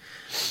edition.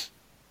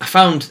 I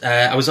found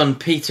I was on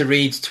Peter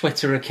Reid's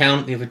Twitter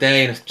account the other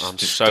day, and I'm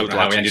so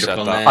glad you said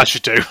that. I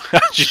should do.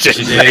 Just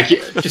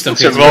on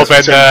Peter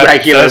It's a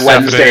regular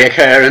Wednesday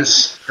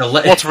occurrence.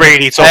 What's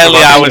Reedy talking Early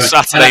about? hours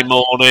Saturday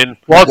morning.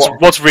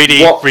 What's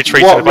Reedy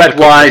retreating What about? red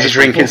wine is he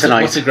drinking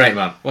tonight? What's a great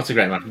man?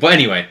 But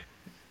anyway.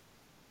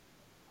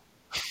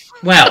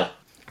 Well,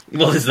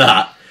 what is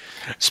that?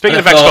 Speaking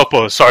of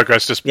ex-footballers, sorry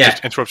guys, just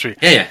interrupt you.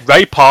 Yeah.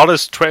 Ray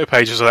Parler's Twitter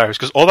page is hilarious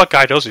because all that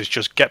guy does is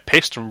just get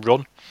pissed and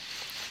run.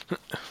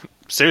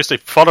 Seriously,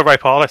 follow Ray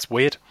Parler. It's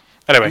weird.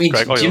 Anyway,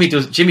 Greg,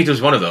 Jimmy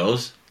does one of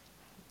those.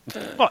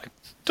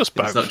 Just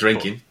both. He's not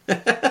drinking.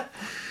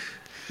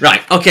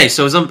 Right. Okay.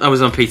 So I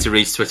was on Peter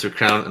Reid's Twitter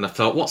account, and I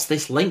thought, what's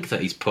this link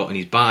that he's put in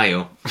his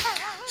bio?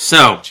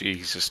 So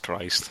Jesus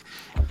Christ,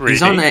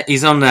 he's on.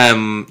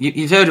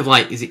 You've heard of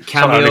is it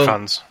Cameo?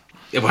 OnlyFans.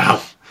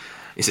 Well,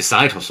 it's a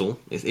side hustle.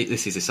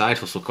 This is a side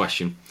hustle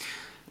question.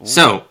 Ooh.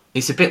 So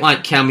it's a bit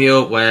like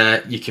Cameo,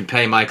 where you can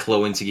pay Michael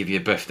Owen to give you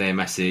a birthday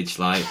message,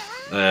 like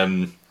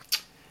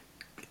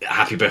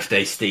 "Happy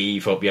birthday,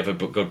 Steve. Hope you have a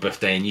good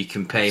birthday," and you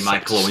can pay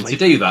Michael Owen to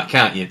do that,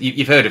 can't you?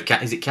 You've heard of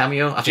is it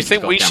Cameo? Do you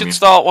think we should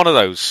start one of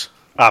those?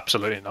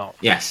 Absolutely not.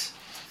 Yes,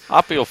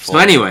 I'd be up for. So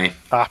anyway,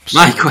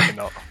 absolutely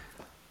not.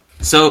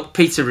 So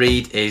Peter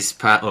Reid is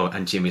part. Oh,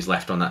 and Jimmy's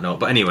left on that note.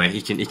 But anyway,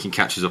 he can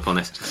catch us up on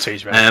this.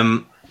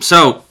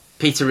 So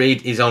Peter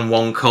Reid is on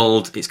one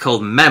called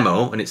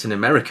Memo, and it's an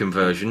American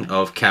version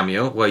of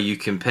Cameo, where you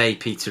can pay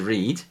Peter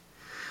Reid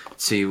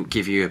to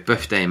give you a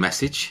birthday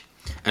message,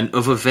 and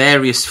other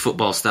various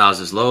football stars.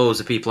 There's loads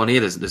of people on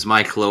here. There's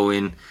Michael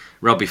Owen,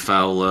 Robbie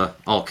Fowler,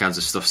 all kinds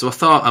of stuff. So I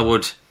thought I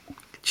would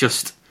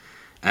just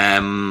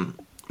I've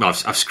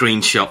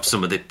screenshot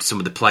some of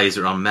the players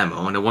that are on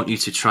Memo, and I want you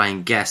to try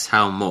and guess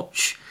how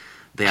much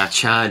they are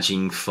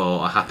charging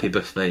for a happy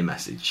birthday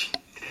message.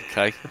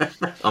 Okay.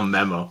 On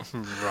Memo.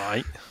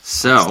 Right.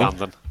 So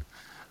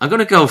I'm going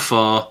to go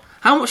for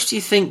how much do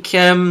you think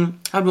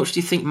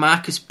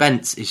Marcus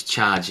Bent is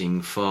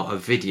charging for a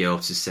video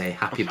to say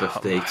happy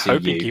birthday to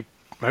you?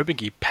 I'm hoping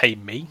you pay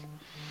me.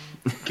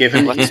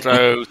 Let's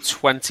throw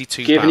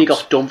 £22. Given he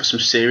got done for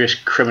some serious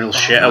criminal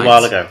shit a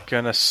while ago.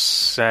 Gonna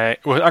say,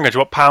 I'm going to do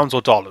what, pounds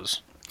or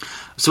dollars?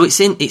 So it's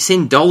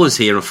in dollars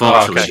here,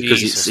 unfortunately,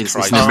 because it's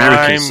an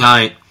American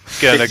site.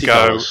 Gonna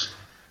go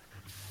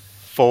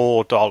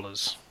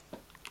 $4.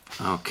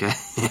 Okay.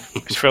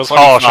 Which feels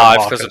harsh on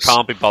Marcus, because I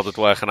can't be bothered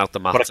working out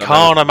the maths. But I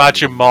can't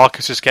imagine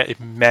Marcus is getting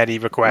many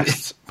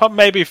requests. But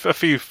maybe a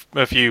few.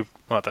 I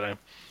don't know.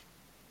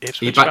 I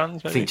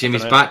think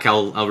Jimmy's back.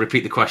 I'll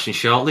repeat the question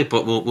shortly,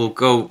 but we'll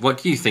go.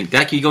 What do you think,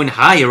 Deck? Are you going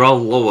higher or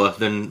lower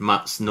than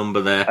Matt's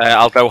number there?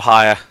 I'll go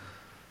higher.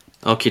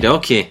 Okie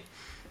dokie.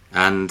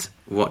 And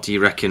what do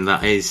you reckon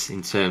that is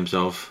in terms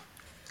of?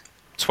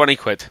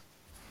 £20.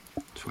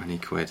 20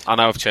 quid. I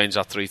know I've changed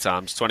that 3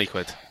 times.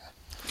 £20.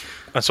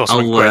 I saw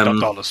something great on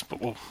dollars, but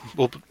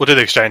we'll do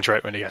the exchange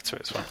rate when you get to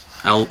it as well.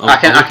 I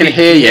can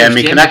hear you.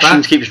 My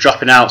connection keeps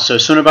dropping out. So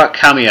something about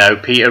Cameo,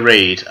 Peter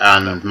Reid,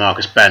 and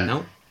Marcus Bent.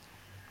 No.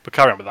 But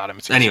carry on with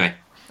that. Anyway,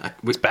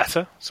 it's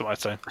better. So I'd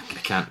say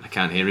I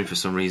can't hear him for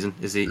some reason.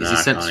 Is he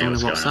sent someone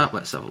on WhatsApp?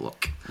 Let's have a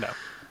look. No,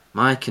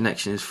 my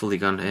connection is fully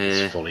gone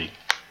here. It's fully.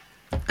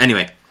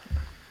 Anyway,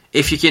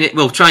 if you can,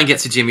 we'll try and get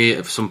to Jimmy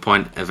at some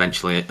point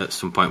eventually. At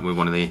some point with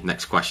one of the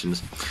next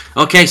questions.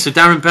 Okay, so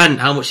Darren Bent,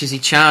 how much is he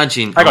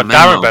charging? I got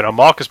Darren Bent or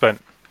Marcus Bent.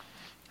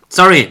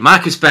 Sorry,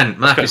 Marcus Bent. I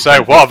was going to say,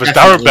 what? It was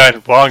Darren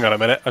Bent. Well, hang on a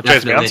minute. I'll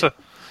change my answer.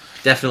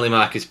 Definitely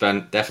Marcus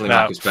Bent.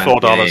 Marcus Bent.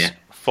 $4. Yeah.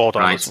 $4.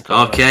 Right.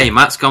 Okay,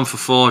 Matt's gone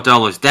for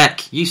 $4.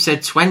 Deck, you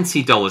said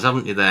 $20,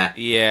 haven't you there?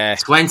 Yeah.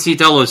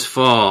 $20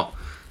 for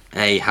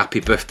a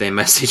happy birthday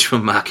message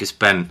from Marcus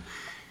Bent.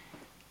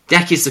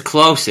 Deck is the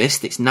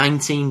closest. It's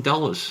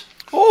 $19.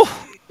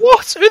 Oh,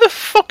 what? Who the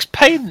fuck's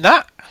paying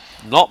that?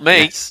 Not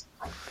me. Yes.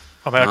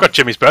 I mean, I've got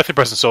Jimmy's birthday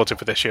present sorted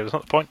for this year. That's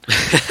not the point.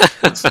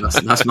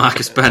 That's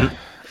Marcus Bent.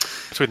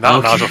 Between that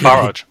and Nigel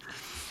Farage.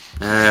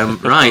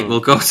 Right,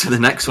 we'll go to the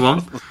next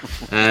one.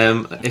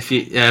 If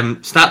you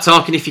start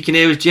talking, if you can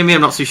hear us, Jimmy.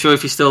 I'm not too sure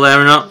if you're still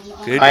there or not.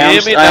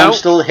 I am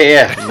still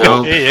here.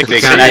 No, yeah,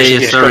 we can't hear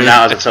you. Sorry.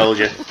 Out, as I told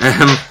you.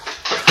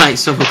 Right,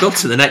 so we'll go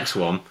to the next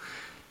one.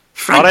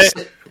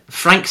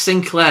 Frank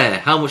Sinclair.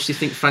 How much do you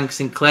think Frank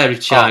Sinclair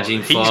is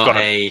charging for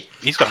a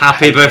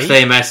happy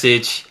birthday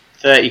message?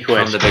 30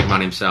 quid from the big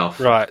man himself.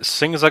 Right,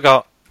 seeing as I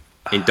got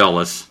in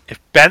dollars. If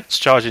Bent's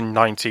charging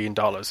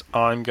 $19,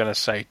 I'm going to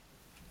say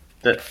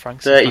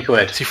 30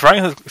 quid. See,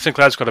 Frank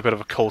Sinclair's got a bit of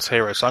a cult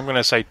hero, so I'm going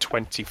to say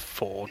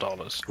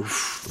 $24.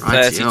 Oof,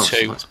 right,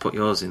 32. Let's put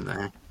yours in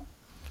there.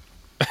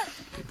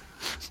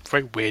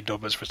 Very weird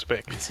numbers for us to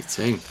pick.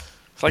 32.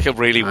 It's like a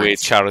really weird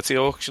charity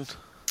auction.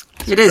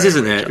 It is,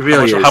 isn't it? It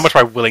really is. How much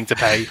am I willing to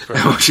pay?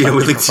 How much are you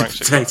willing to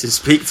pay to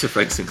speak to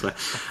Frank Sinclair?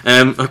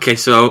 Okay,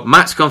 so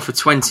Matt's gone for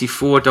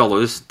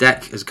 $24.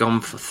 Deck has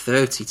gone for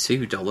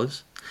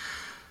 $32.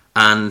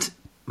 And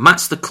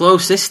Matt's the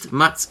closest.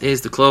 Matt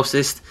is the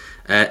closest.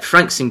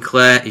 Frank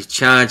Sinclair is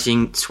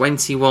charging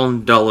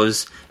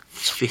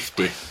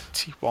 $21.50.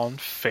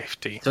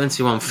 $21.50.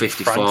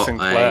 $21.50 Frank for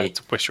Sinclair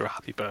to wish you a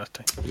happy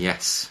birthday.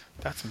 Yes.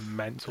 That's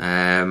mental.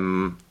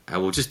 I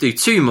will just do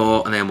two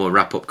more and then we'll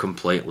wrap up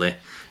completely.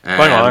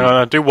 Hang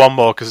on. Do one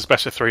more because it's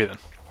best of three then.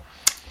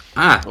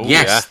 Yes,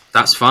 yeah.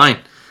 That's fine.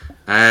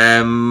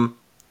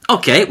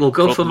 Okay, we'll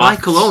go for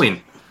Michael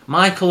Owen.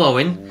 Michael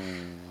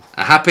Owen,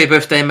 a happy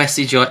birthday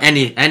message or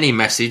any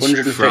message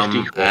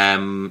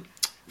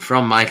from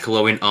Michael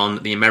Owen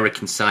on the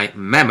American site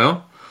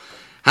Memo.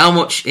 How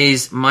much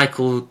is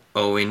Michael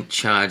Owen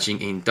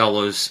charging in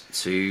dollars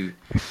to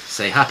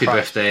say happy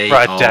birthday?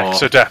 Right, Deck.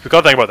 So, Deck, we've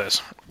got to think about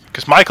this.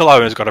 Because Michael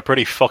Owen's got a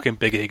pretty fucking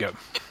big ego.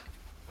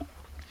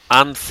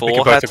 And forehead.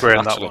 We can both agree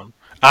on that one.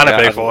 And a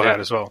big forehead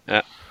as well.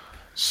 Yeah.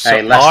 So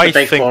hey, I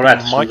think we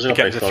might be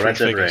getting to three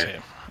figures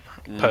here,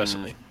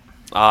 personally.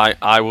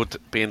 I would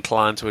be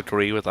inclined to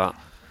agree with that.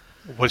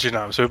 What do you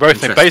know? So we both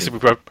think,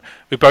 basically,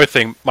 we both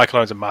think Michael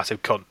Owen's a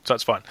massive cunt, so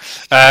that's fine.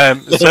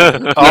 So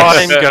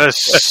I'm going to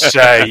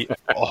say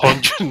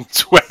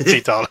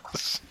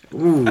 $120.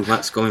 Ooh,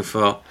 that's going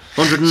for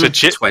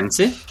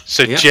 120.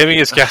 So yep. Jimmy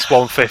has guessed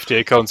 150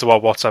 according to our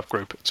WhatsApp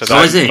group. So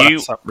is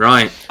it?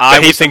 Right. I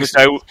was going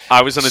to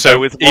go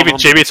with even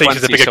Jimmy thinks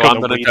he's a bigger cunt. So I'm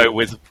going to go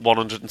with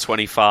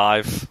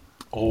 125.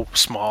 Oh,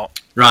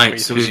 smart. Right.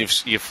 So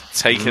you've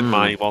taken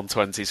my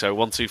 120, so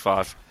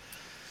 125.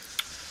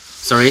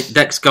 Sorry,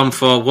 Deck's gone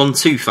for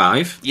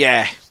 125.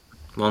 Yeah.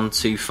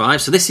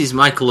 125. So this is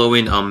Michael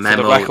Owen on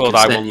Memo. For the record,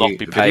 I will not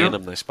be paying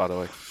him this, by the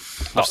way.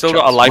 I've still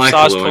got a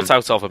life-size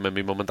cut-out of him in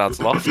my mum and dad's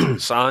loft,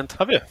 signed.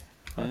 Have you?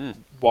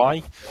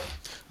 Why?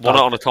 Won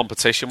it on a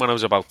competition when I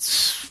was about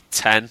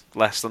 10,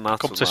 less than that.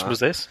 What competition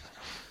was this?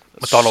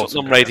 McDonald's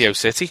on Radio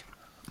City.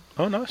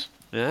 Oh, nice.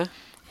 Yeah.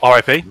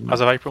 RIP, as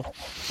of April.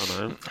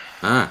 I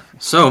know.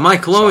 So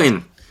Michael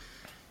Owen.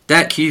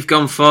 Deck, you've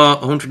gone for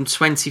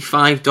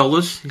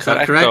 $125. Is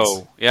that correct?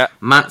 Yeah.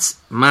 Matt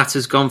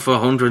has gone for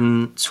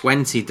 $120.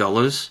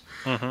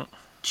 Mm-hmm.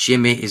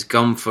 Jimmy is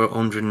gone for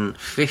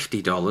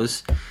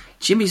 $150.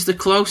 Jimmy's the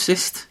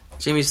closest,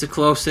 and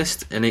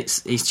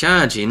he's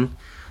charging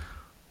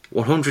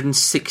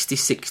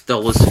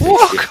 $166.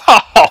 Fuck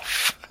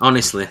off!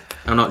 Honestly,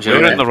 I'm not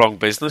joking. We're in the wrong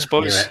business,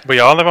 boys. We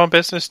are in the wrong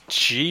business?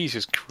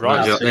 Jesus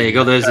Christ. There you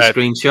go, there's the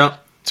screenshot.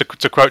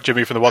 To quote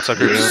Jimmy from the WhatsApp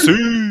group,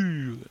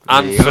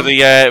 and for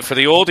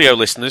the audio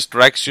listeners,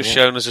 Greg's just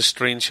shown us a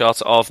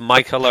screenshot of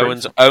Michael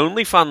Owen's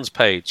OnlyFans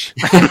page,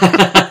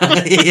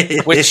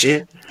 which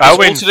is all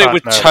to do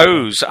with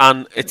toes.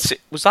 And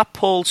was that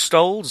Paul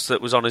Stoles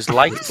that was on his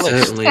like list?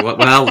 Certainly.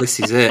 Well, this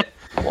is it.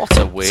 What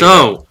a weird.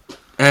 So,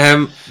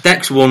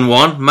 Deck's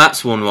 1-1,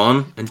 Matt's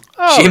 1-1, and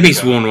Jimmy's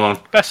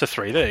 1-1. Best of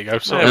three. There you go.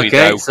 So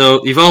okay,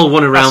 so you've all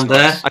won around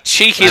there. A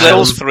cheeky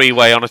little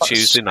three-way on a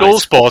Tuesday night. School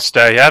sports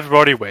day.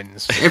 Everybody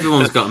wins.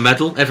 Everyone's got a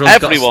medal.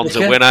 Everyone's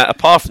a winner,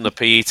 apart from the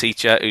PE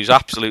teacher, who's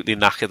absolutely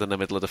knackered in the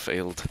middle of the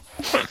field.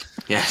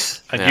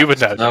 Yes. And you would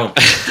know.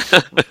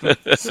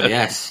 So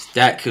yes,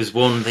 Deck has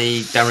won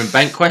the Darren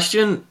Bent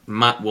question.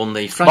 Matt won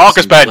the Frank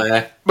Marcus Sinclair.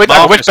 Bent. Which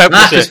Bent was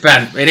Marcus it?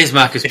 Bent. It is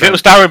Marcus Bent. If it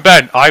was Darren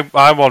Bent, I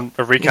want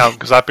a recount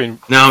because I've been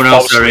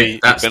sorry.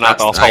 I've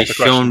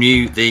shown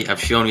you the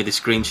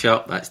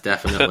screenshot. That's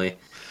definitely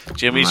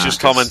Jimmy's Marcus.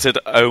 just commented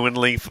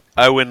Owenly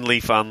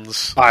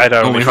fans. I had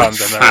Owenly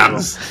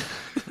fans.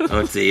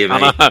 Oh dear,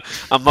 mate.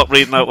 I'm not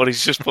reading out what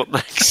he's just put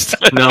next.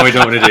 No, we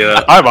don't want to do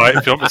that. I might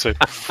if you want me to.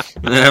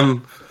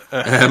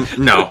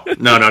 No, we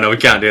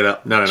can't do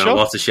that. No. Sure.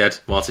 Watershed.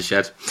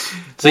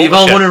 So you've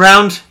all won a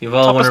round.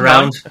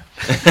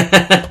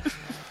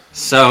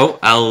 So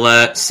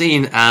I'll,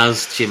 seeing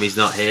as Jimmy's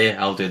not here,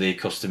 I'll do the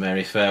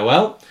customary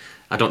farewell.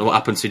 I don't know what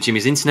happened to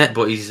Jimmy's internet,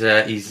 but he's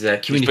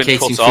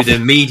communicating through the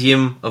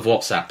medium of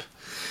WhatsApp.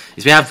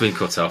 He's been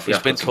cut off. He's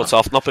been cut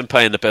off. Not been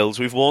paying the bills.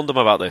 We've warned him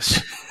about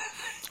this.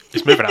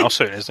 He's moving out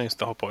soon, isn't he? That's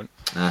the whole point.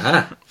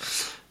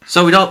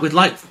 So we'd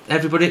like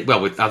everybody.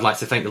 Well, I'd like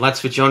to thank the lads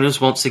for joining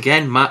us once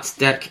again. Matt,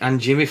 Deck, and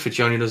Jimmy for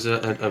joining us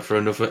for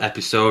another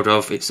episode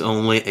of It's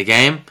Only a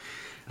Game.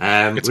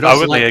 It's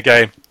only a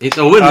game. It's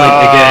only a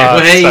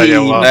game.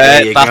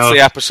 Hey, that's the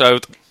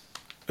episode.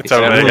 It's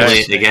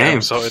only a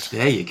game. Sorted.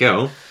 There you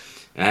go.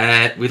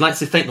 We'd like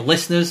to thank the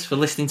listeners for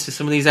listening to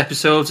some of these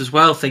episodes as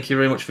well. Thank you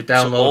very much for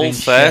downloading. All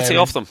 30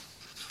 of them.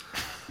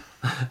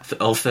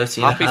 All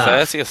 30 Happy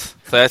 30th.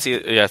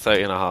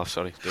 30 and a half,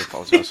 sorry. Do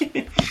apologise.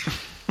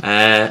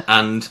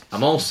 And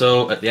I'm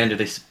also at the end of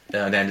this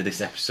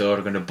episode,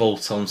 I'm going to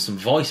bolt on some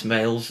voice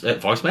notes.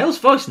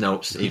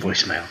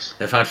 Voicemails.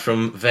 They've had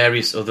from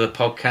various other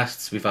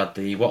podcasts. We've had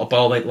the What a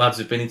Ball Lake lads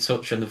have been in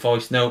touch on the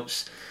voice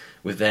notes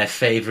with their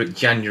favourite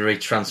January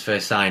transfer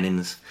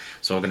signings.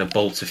 So we're going to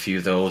bolt a few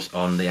of those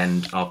on the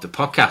end of the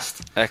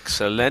podcast.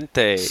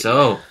 Excelente.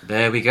 So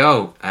there we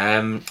go.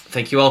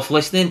 Thank you all for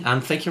listening,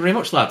 and thank you very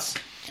much, lads.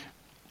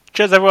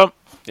 Cheers, everyone.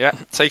 Yeah,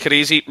 take it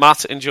easy.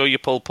 Matt, enjoy your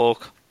pulled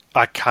pork.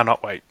 I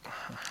cannot wait.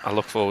 I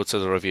look forward to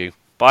the review.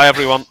 Bye,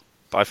 everyone.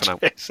 Bye for now.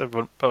 Yes,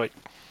 everyone. Bye.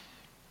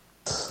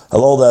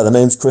 Hello there, the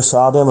name's Chris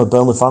Hardy. I'm a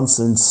Burnley fan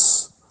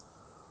since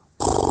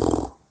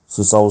I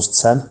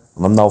was 10,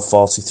 and I'm now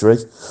 43.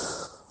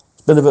 It's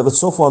been a bit of a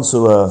tough one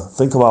to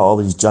think about all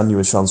these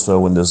January transfer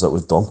windows that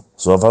we've done.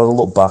 So I've had a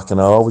look back, and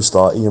I always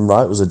thought Ian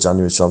Wright was a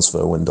January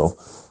transfer window,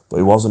 but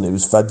he wasn't. It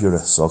was February,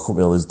 so I couldn't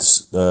really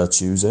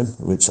choose him,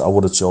 which I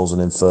would have chosen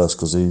him first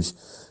because it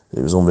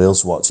was unreal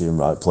to watch Ian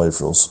Wright play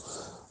for us.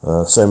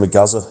 Same with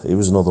Gaza. He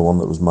was another one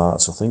that was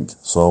March, I think.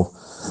 So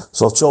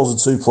I've chosen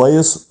two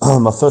players.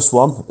 My first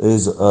one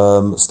is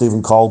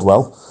Stephen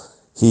Caldwell.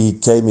 He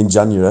came in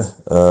January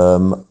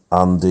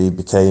and he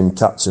became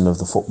captain of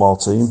the football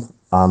team,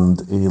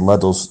 and he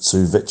led us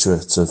to victory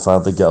to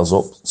finally get us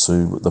up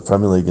to the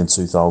Premier League in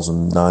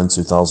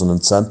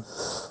 2009-2010.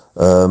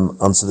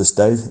 And to this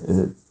day,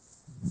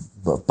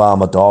 bar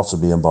my daughter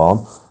being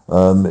born,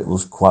 it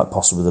was quite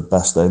possibly the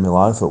best day of my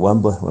life at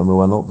Wembley when we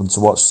went up. And to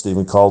watch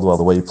Stephen Caldwell,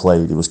 the way he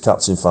played, he was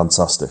captain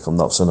fantastic. I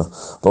don't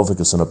think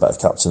I've seen a better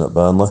captain at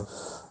Burnley.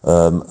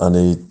 And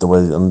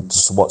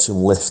just to watch him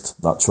lift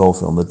that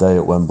trophy on the day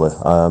at Wembley,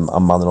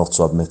 I'm man enough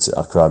to admit it.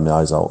 I cried my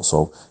eyes out.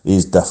 So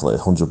he's definitely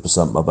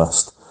 100% my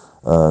best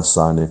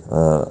signing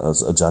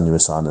as a January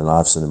signing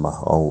I've seen in my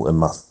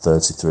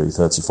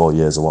 34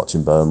 years of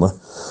watching Burnley.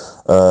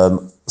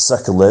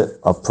 Secondly,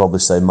 I'd probably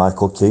say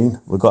Michael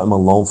Keane. We got him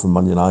on loan from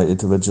Man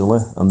United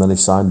originally, and then he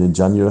signed in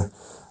January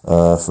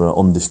for an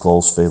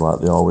undisclosed fee, like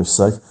they always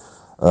say.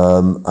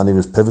 And he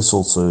was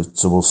pivotal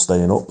to us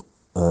staying up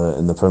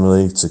in the Premier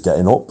League, to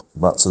getting up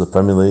back to the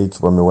Premier League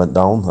when we went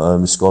down.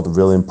 He scored a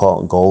really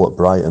important goal at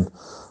Brighton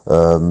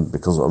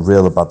because a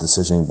really bad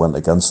decision went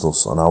against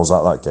us, and I was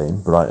at that game,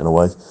 Brighton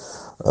away.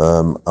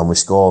 And we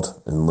scored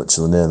in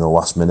literally near the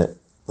last minute,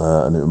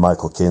 and it was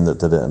Michael Keane that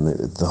did it,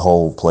 and the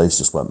whole place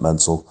just went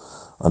mental.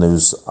 And he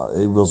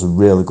was a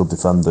really good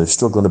defender. He's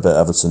struggling a bit at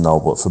Everton now,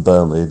 but for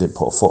Burnley he didn't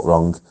put a foot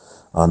wrong,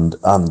 and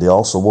he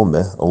also won me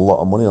a lot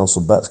of money on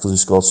some bets because he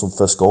scored some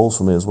first goals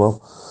for me as well.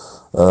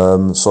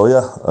 As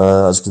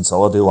you can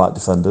tell, I do like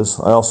defenders.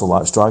 I also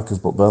like strikers,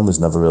 but Burnley's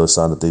never really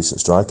signed a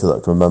decent striker that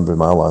I can remember in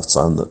my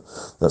lifetime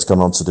that's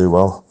gone on to do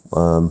well.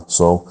 I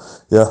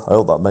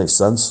hope that makes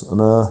sense. And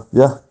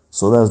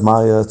so there's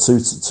my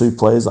two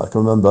players that I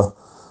can remember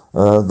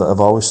that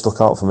have always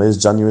stuck out for me as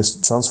January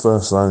transfer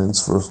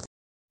signings for us.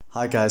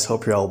 Hi guys,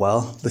 hope you're all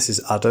well. This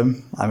is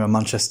Adam. I'm a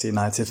Manchester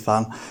United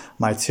fan.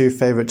 My two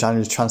favourite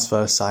January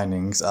transfer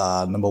signings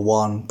are number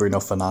one, Bruno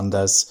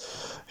Fernandes,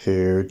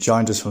 who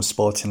joined us from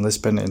Sporting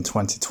Lisbon in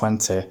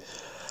 2020,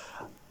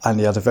 and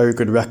he had a very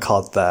good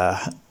record there,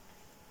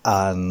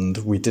 and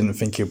we didn't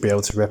think he'd be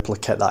able to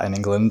replicate that in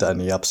England, and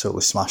he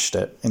absolutely smashed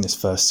it in his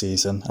first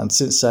season. And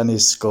since then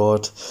he's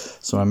scored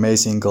some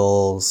amazing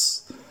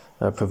goals,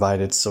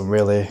 provided some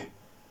really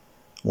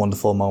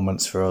wonderful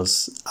moments for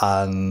us,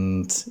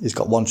 and he's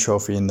got one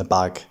trophy in the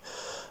bag.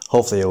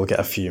 Hopefully he'll get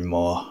a few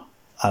more.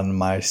 And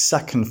my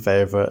second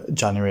favourite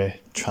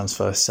January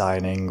transfer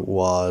signing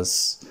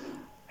was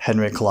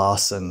Henrik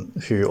Larsson,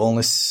 who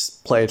only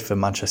played for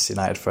Manchester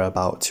United for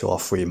about 2 or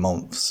 3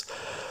 months.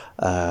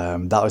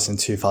 That was in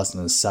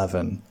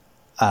 2007.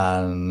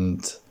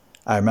 And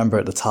I remember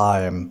at the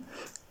time,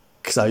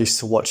 because I used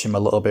to watch him a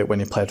little bit when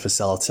he played for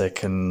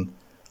Celtic, and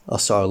I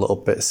saw little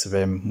bits of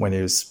him when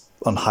he was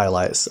on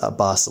highlights at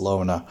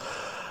Barcelona.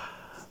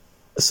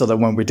 So that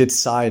when we did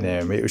sign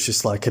him, it was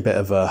just like a bit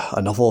of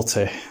a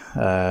novelty.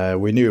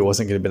 We knew he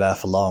wasn't going to be there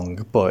for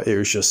long, but it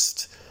was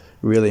just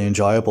really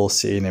enjoyable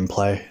seeing him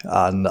play.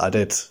 And I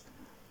did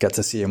get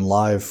to see him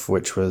live,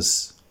 which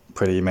was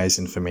pretty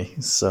amazing for me.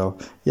 So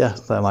yeah,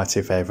 they're my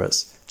two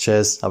favourites.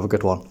 Cheers, have a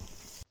good one.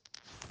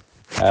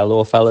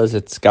 Hello fellas,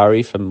 it's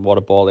Gary from What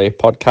a Ball 8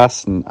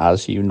 podcast, and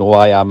as you know,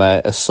 I am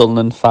a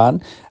Sunderland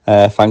fan.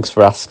 Thanks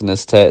for asking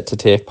us to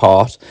take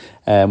part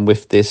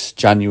with this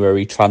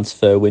January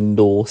transfer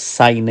window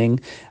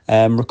signing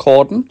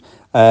recording.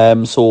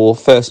 So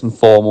first and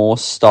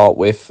foremost, start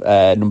with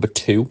number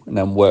 2 and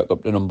then work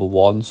up to number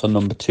 1. So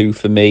number 2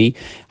 for me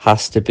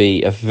has to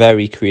be a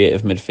very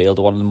creative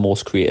midfielder, one of the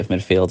most creative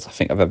midfielders I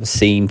think I've ever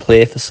seen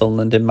play for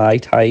Sunderland in my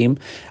time,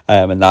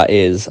 and that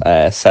is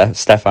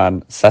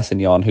Stefan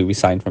Sessegnon, who we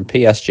signed from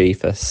PSG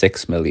for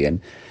 $6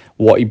 million.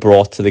 What he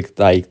brought to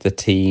the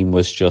team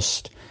was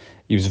just,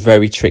 he was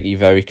very tricky,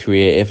 very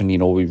creative, and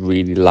we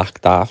really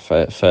lacked that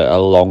for a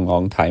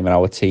long time in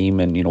our team.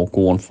 And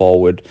going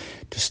forward,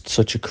 just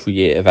such a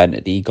creative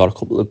entity. He got a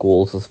couple of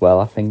goals as well.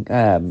 I think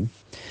in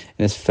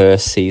his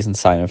first season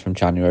signing from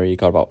January, he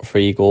got about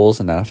 3 goals,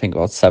 and then I think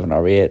about 7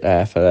 or 8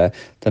 for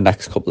the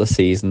next couple of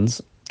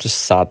seasons.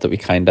 Just sad that we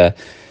kind of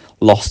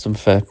lost him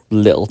for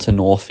little to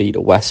no fee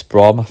to West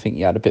Brom. I think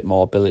he had a bit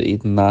more ability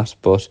than that,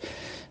 but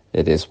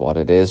it is what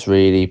it is,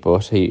 really.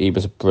 But he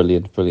was a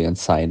brilliant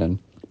signing.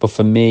 But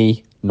for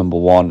me, number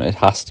 1, it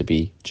has to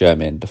be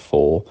Jermaine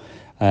Defoe.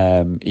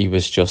 He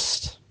was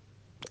just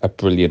a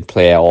brilliant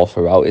player all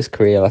throughout his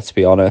career, let's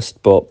be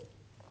honest. But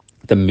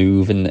the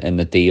move and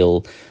the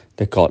deal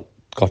that got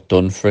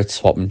done for it,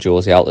 swapping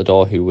Josie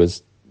Altidore, who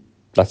was,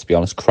 let's be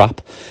honest,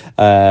 crap,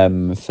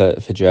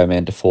 for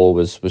Jermaine Defoe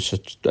was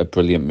just a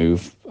brilliant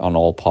move on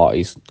all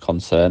parties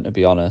concerned, to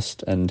be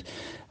honest. And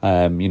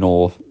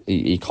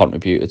he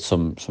contributed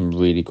some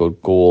really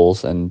good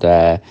goals, and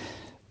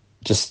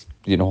just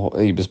he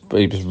was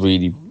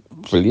really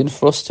brilliant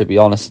for us, to be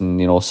honest.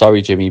 And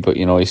sorry Jimmy, but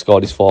he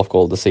scored his 4th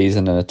goal of the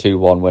season in a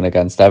 2-1 win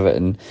against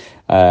Everton,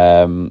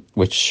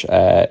 which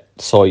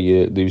saw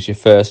you lose your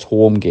first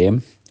home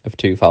game of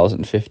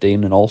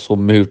 2015 and also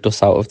moved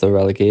us out of the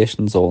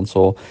relegation zone,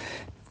 so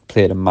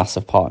played a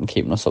massive part in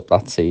keeping us up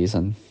that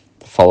season.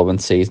 The following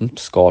season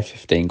scored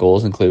 15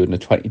 goals, including a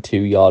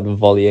 22-yard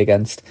volley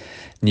against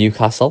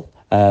Newcastle,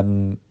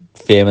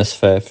 famous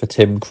for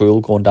Tim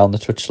Krul going down the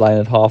touchline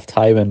at half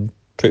time and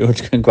pretty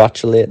much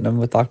congratulating him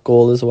with that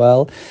goal as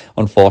well.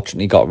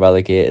 Unfortunately got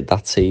relegated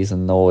that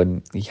season though,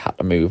 and he had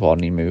to move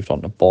on. He moved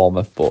on to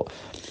Bournemouth. But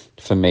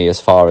for me,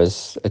 as far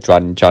as a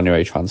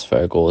January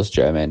transfer goes,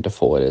 Jermaine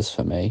Defoe it is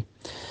for me.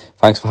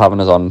 Thanks for having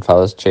us on,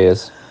 fellas.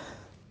 Cheers.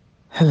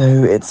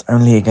 Hello, it's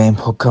Only a Game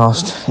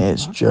podcast.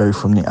 It's Joe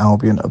from the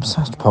Albion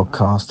Obsessed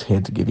podcast,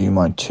 here to give you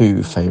my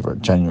 2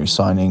 favourite January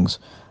signings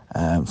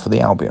for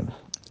the Albion.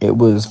 It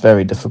was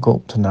very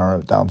difficult to narrow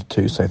it down to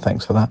 2, so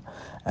thanks for that.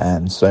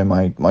 So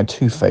my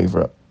 2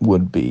 favourite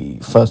would be,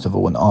 first of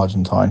all, an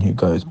Argentine who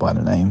goes by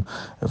the name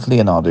of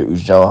Leonardo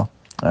Ulloa,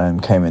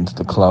 came into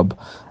the club.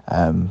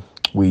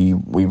 We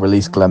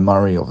released Glenn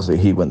Murray. Obviously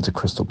he went to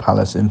Crystal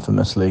Palace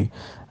infamously,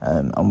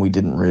 and we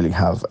didn't really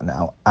have an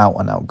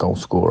out-and-out goal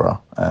scorer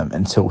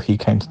until he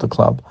came to the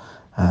club,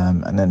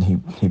 and then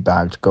he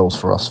bagged goals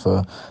for us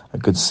for a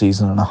good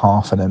season and a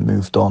half, and then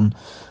moved on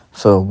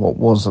for what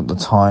was at the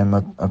time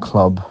a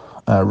club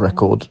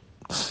record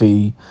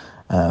fee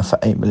for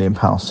 £8 million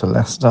to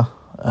Leicester,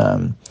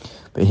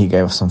 but he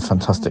gave us some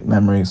fantastic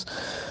memories,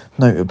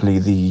 notably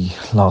the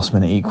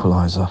last-minute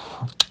equaliser,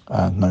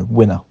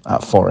 winner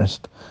at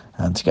Forest,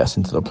 to get us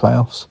into the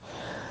playoffs.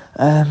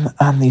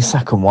 And the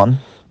second one,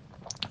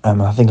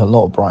 I think a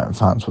lot of Brighton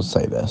fans would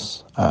say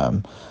this,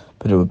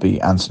 but it would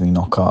be Anthony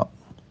Knockaert.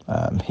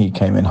 He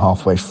came in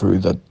halfway through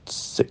the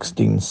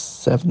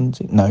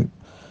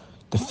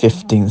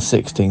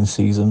 15-16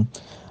 season,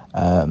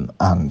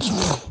 and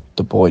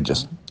the boy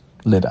just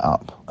lit it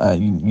up.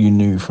 You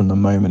knew from the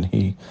moment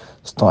he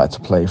started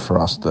to play for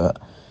us that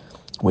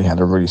we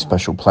had a really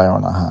special player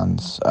on our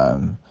hands,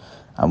 and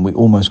we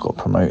almost got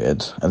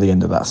promoted at the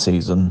end of that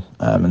season,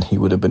 and he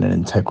would have been an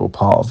integral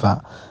part of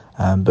that,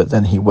 but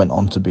then he went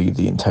on to be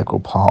the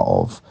integral part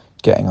of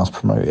getting us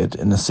promoted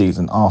in the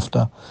season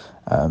after.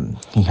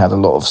 He had a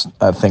lot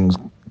of things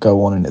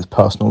go on in his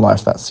personal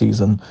life that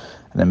season,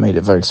 and it made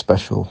it very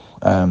special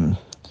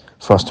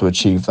for us to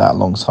achieve that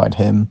alongside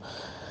him.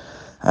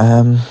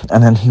 And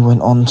then he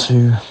went on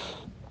to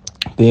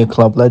be a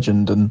club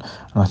legend, and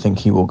I think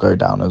he will go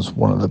down as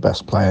one of the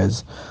best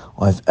players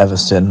I've ever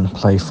seen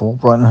play for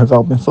Brighton Hove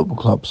Albion Football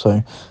Club.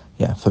 So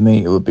yeah, for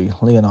me it would be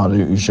Leonardo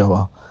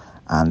Ulloa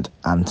and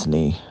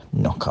Anthony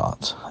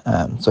Knockaert.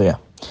 So yeah,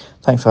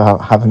 thanks for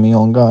having me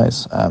on,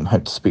 guys.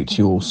 Hope to speak to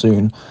you all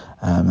soon,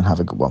 and have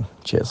a good one.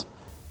 Cheers.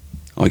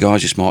 Hi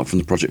guys, it's Mark from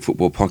the Project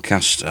Football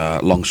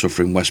Podcast,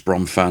 long-suffering West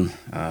Brom fan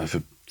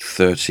for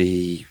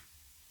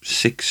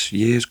 36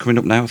 years coming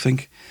up now, I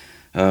think.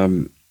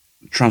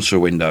 Transfer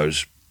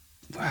windows,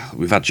 well,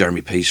 we've had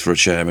Jeremy Peace for a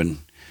chairman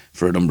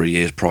for a number of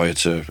years prior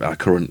to our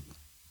current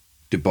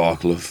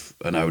debacle of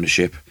an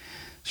ownership.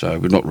 So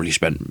we've not really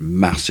spent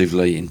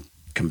massively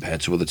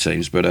compared to other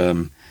teams. But I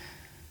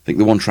think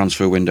the one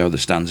transfer window that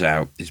stands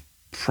out is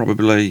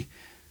probably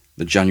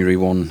the January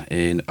one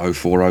in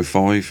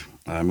 04-05,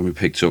 when we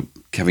picked up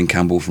Kevin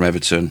Campbell from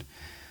Everton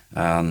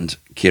and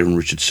Kieran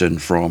Richardson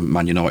from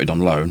Man United on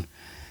loan.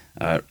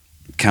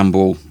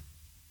 Campbell,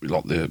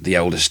 like the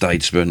elder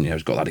statesman,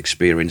 he's got that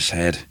experienced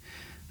head.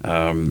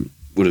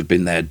 Would have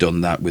been there, done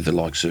that with the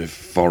likes of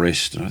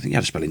Forest. I think he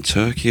had a spell in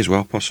Turkey as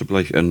well,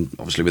 possibly, and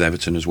obviously with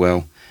Everton as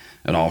well,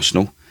 and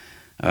Arsenal.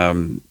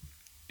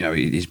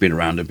 He's been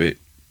around a bit,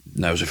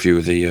 knows a few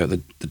of the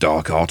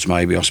dark arts,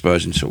 maybe, I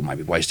suppose, and sort of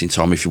maybe wasting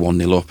time if you're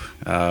 1-0 up.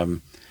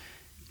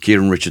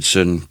 Kieran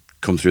Richardson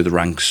come through the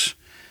ranks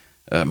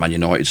at Man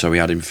United, so we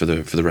had him for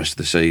the rest of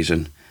the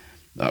season.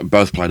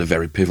 Both played a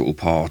very pivotal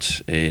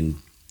part in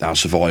our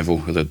survival,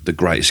 the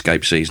Great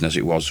Escape season as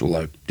it was,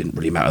 although it didn't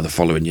really matter the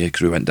following year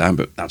because we went down,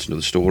 but that's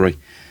another story.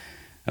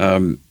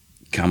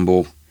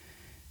 Campbell,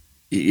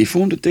 he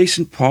formed a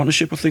decent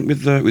partnership, I think,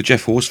 with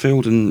Jeff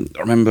Horsfield, and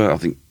I remember, I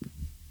think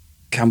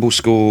Campbell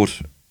scored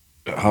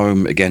at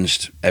home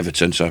against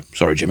Everton, so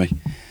sorry Jimmy,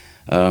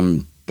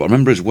 but I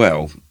remember as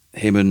well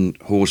him and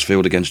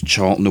Horsfield against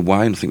Charlton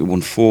away, and I think we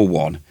won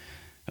 4-1.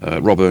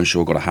 Rob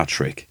Earnshaw got a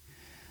hat-trick,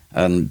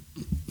 and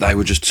they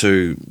were just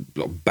two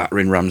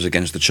battering rams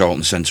against the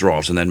Charlton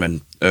centre-halves, and then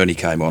when Ernie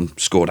came on,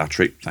 scored a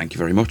hat-trick, thank you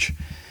very much.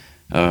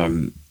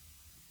 Kieran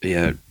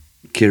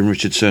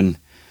Richardson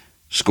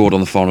scored on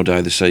the final day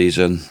of the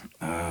season.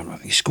 I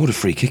think he scored a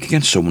free kick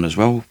against someone as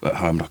well at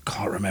home. I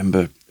can't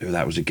remember who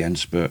that was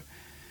against, but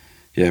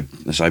yeah,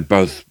 I say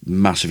both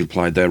massively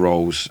played their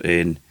roles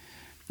in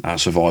our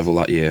survival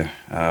that year.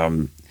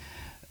 And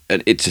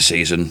it's a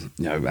season,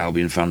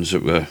 Albion fans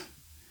that were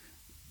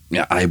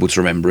able to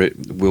remember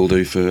it will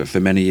do for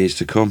many years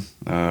to come.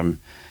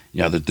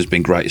 There's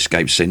been great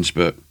escapes since,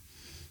 but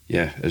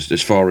yeah,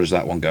 as far as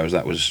that one goes,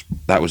 that was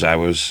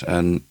ours,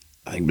 and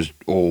I think it was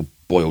all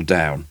boiled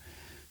down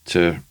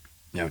to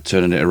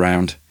turning it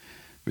around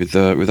with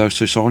those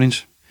two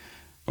signings.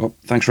 Well,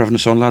 thanks for having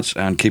us on, lads,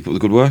 and keep up the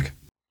good work.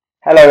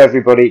 Hello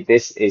everybody,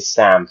 this is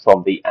Sam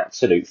from the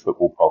Absolute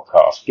Football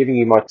Podcast, giving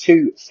you my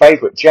two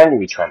favourite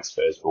January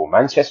transfers for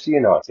Manchester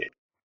United.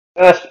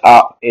 First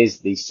up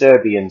is the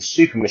Serbian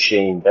super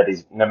machine that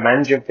is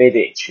Nemanja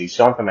Vidic, who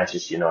signed for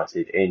Manchester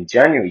United in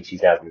January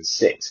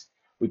 2006.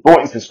 We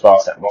bought him from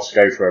Spartak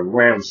Moscow for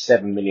around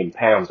 £7 million,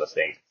 I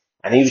think,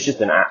 and he was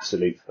just an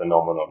absolute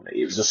phenomenon.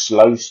 It was a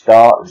slow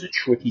start, it was a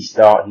tricky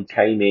start. He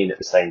came in at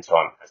the same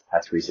time as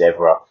Patrice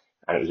Evra,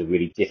 and it was a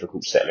really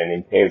difficult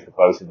settling-in period for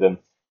both of them.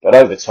 But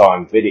over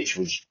time, Vidic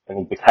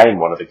he became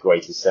one of the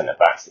greatest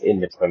centre-backs in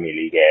the Premier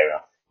League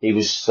era. He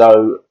was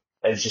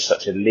just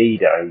such a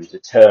leader. He was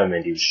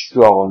determined. He was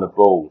strong on the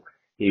ball.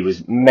 He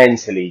was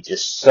mentally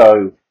just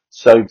so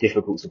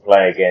difficult to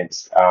play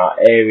against,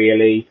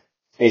 aerially,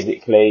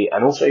 physically,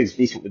 and also he was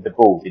decent with the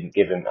ball. Didn't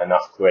give him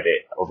enough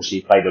credit. Obviously,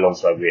 he played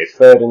alongside Rio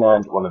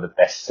Ferdinand, one of the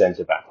best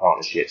centre-back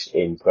partnerships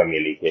in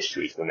Premier League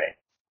history for me.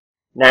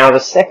 Now, the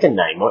second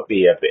name might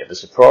be a bit of a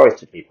surprise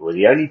to people, as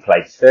he only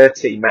played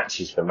 30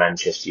 matches for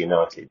Manchester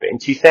United. But in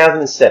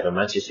 2007,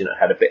 Manchester United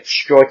had a bit of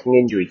striking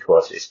injury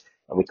crisis,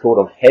 and we called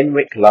on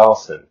Henrik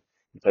Larsson.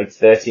 He played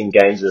 13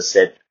 games, as I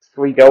said,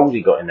 3 goals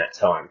he got in that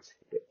time.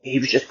 He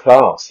was just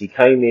class. He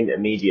came in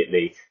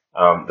immediately.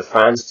 The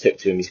fans took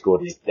to him. He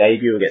scored his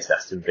debut against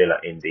Aston Villa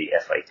in the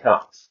FA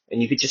Cup.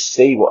 And you could just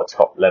see what a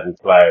top-level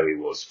player he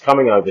was,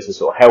 coming over to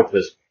sort of help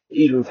us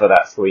even for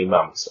that 3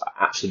 months.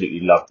 I absolutely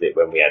loved it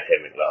when we had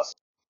Henrik Larsson.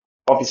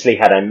 Obviously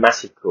had a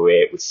massive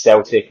career with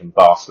Celtic and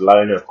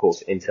Barcelona, of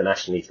course,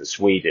 internationally for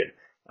Sweden.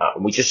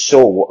 And we just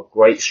saw what a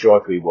great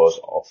striker he was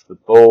off the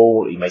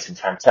ball. He made some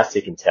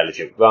fantastic,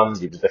 intelligent runs.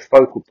 He was the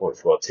focal point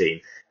for our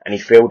team, and he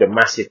filled a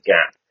massive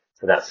gap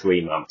for that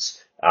 3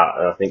 months.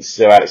 And I think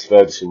Sir Alex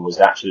Ferguson was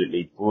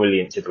absolutely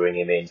brilliant to bring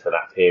him in for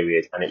that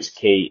period, and it was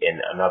key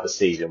in another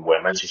season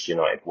where Manchester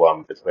United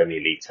won the Premier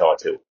League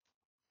title.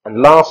 And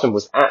Larsson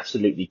was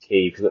absolutely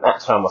key, because at that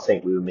time I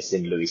think we were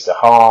missing Louis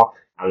Saha.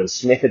 Alan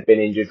Smith had been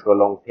injured for a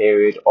long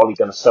period, Ole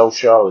Gunnar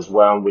Solskjaer as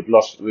well, and we'd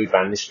lost Ruud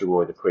van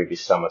Nistelrooy the previous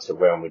summer to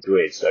Real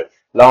Madrid. So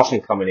Larsson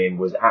coming in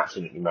was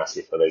absolutely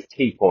massive for those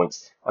key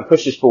points, and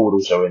pushed us forward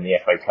also in the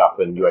FA Cup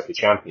and UEFA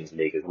Champions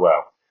League as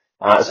well.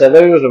 So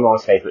those are my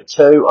favourite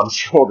two. I'm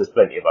sure there's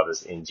plenty of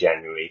others in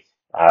January.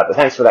 But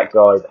thanks for that,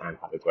 guys, and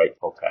have a great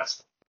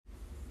podcast.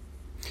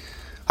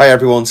 Hi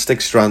everyone,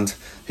 Stig Strand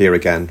here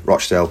again,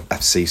 Rochdale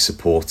FC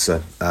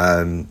supporter.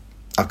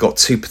 I've got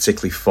two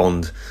particularly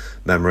fond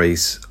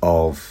memories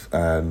of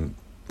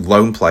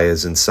loan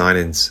players and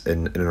signings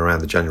in and around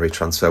the January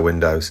transfer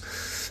windows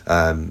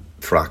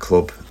for our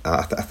club.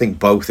 I think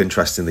both,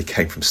 interestingly,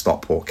 came from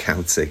Stockport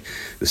County,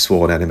 the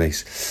sworn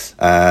enemies.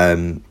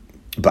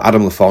 But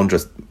Adam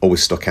Lafondra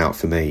always stuck out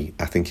for me.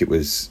 I think it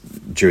was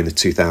during the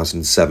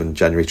 2007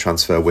 January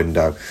transfer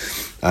window,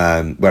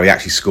 where he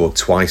actually scored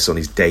twice on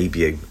his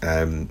debut,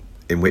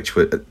 in which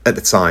at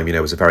the time,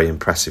 was a very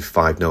impressive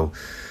 5-0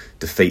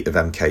 defeat of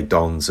MK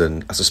Dons,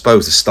 and I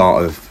suppose the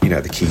start of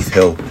the Keith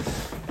Hill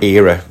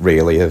era,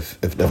 really, of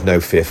no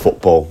fear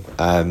football.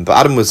 But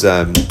Adam was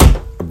a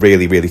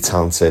really, really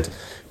talented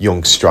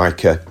young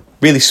striker,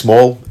 really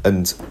small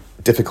and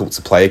difficult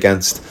to play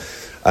against,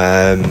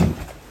 and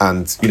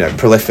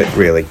prolific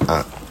really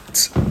at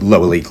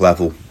lower league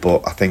level.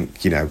 But I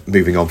think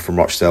moving on from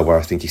Rochdale, where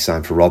I think he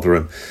signed for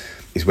Rotherham,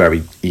 is where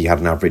he had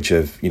an average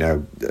of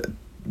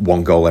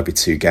 1 goal every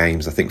 2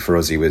 games. I think for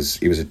us he was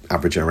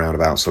averaging around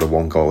about sort of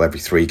 1 goal every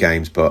 3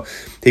 games. But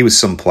he was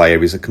some player. He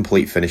was a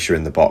complete finisher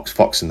in the box,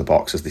 fox in the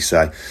box, as they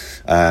say,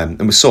 and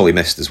was sorely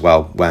missed as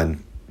well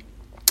when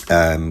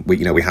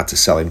we had to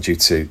sell him due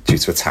to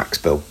a tax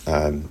bill,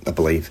 I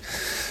believe.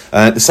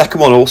 The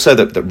second one also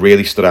that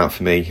really stood out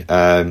for me,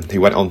 he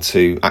went on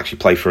to actually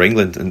play for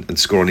England and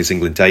score on his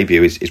England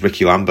debut, is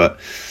Ricky Lambert.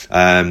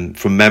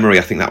 From memory,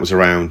 I think that was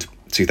around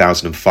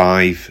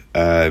 2005.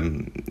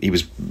 He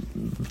was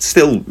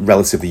still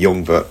relatively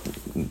young, but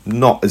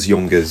not as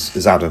young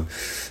as Adam.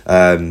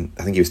 I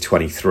think he was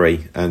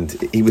 23, and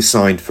he was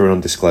signed for an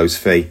undisclosed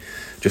fee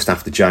just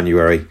after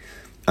January,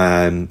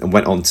 and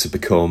went on to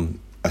become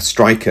a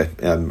striker.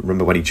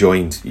 Remember when he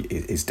joined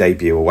his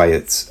debut away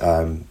at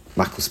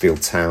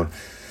Macclesfield Town,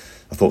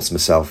 I thought to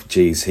myself,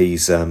 geez,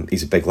 he's a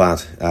big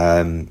lad.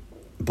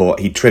 But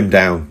he trimmed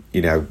down,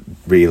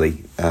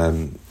 really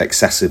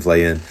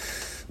excessively, and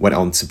went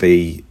on to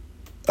be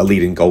a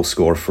leading goal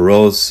scorer for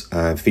us,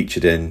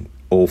 featured in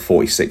all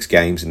 46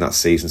 games in that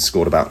season,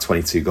 scored about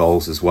 22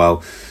 goals as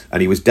well.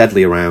 And he was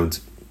deadly around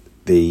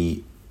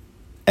the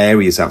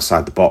areas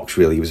outside the box,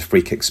 really. He was a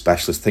free kick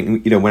specialist. I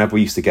think, whenever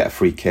we used to get a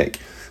free kick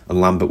and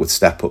Lambert would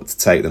step up to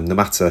take them, no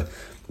matter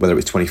whether it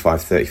was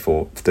 25,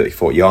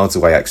 34 yards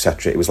away,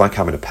 etc., it was like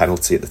having a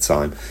penalty at the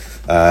time.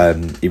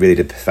 He really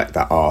did perfect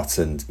that art,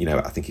 and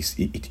I think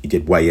he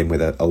did weigh in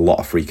with a lot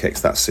of free kicks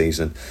that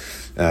season.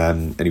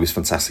 And he was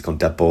fantastic on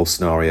dead ball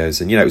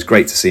scenarios, and it was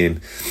great to see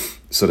him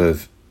sort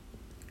of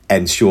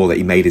ensure that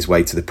he made his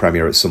way to the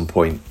Premier at some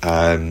point,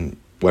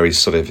 where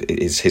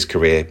his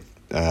career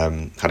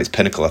had its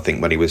pinnacle, I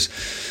think, when he was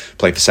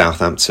playing for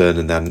Southampton,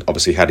 and then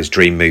obviously had his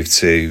dream move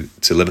to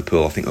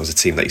Liverpool. I think that was a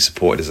team that he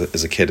supported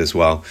as a kid as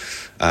well,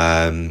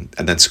 and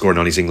then scoring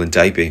on his England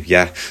debut.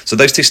 Yeah, so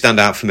those two stand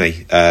out for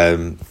me.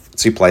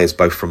 2 players,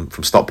 both from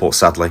Stockport,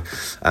 sadly,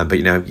 but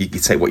you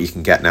take what you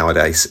can get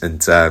nowadays. And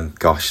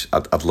gosh,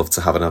 I'd love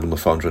to have an Adam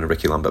Lafondra and a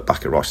Ricky Lambert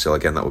back at Rochdale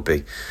again. That would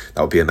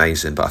be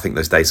amazing. But I think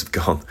those days have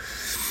gone.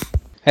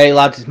 Hey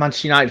lads, it's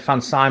Manchester United fan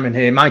Simon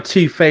here. My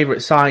 2 favourite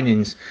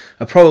signings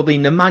are probably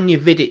Nemanja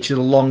Vidic as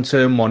a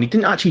long-term one. He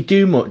didn't actually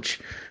do much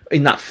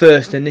in that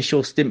first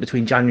initial stint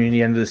between January and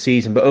the end of the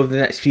season, but over the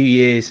next few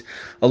years,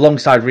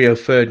 alongside Rio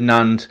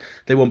Ferdinand,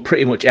 they won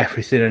pretty much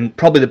everything, and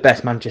probably the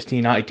best Manchester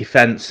United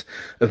defence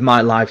of my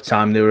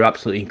lifetime. They were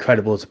absolutely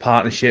incredible as a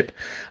partnership.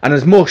 And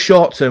as more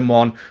short-term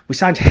one, we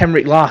signed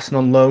Henrik Larsson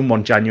on loan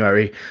one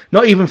January,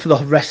 not even for the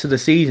rest of the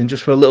season,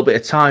 just for a little bit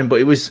of time,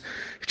 but it was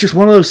just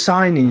one of those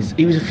signings.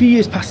 He was a few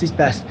years past his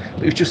best,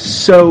 but it was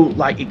just so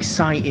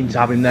exciting to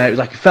have him there.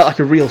 It felt like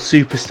a real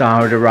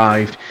superstar had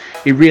arrived.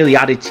 He really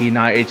added to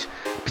United,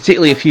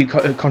 particularly a few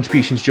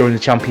contributions during the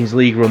Champions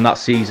League run that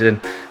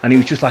season, and he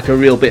was just like a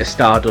real bit of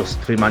stardust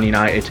for Man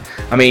United.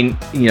 I mean,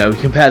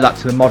 compare that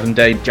to the modern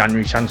day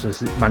January transfers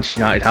that Manchester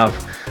United have,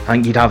 I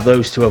think you'd have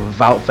those two of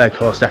Wout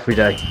Weghorst every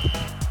day.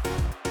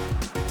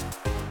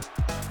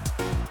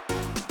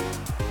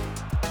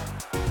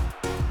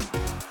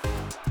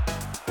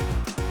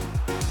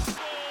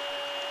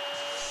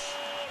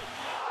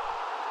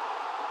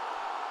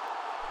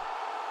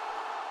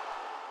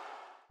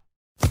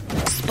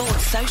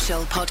 Sports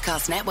Social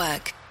Podcast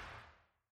Network.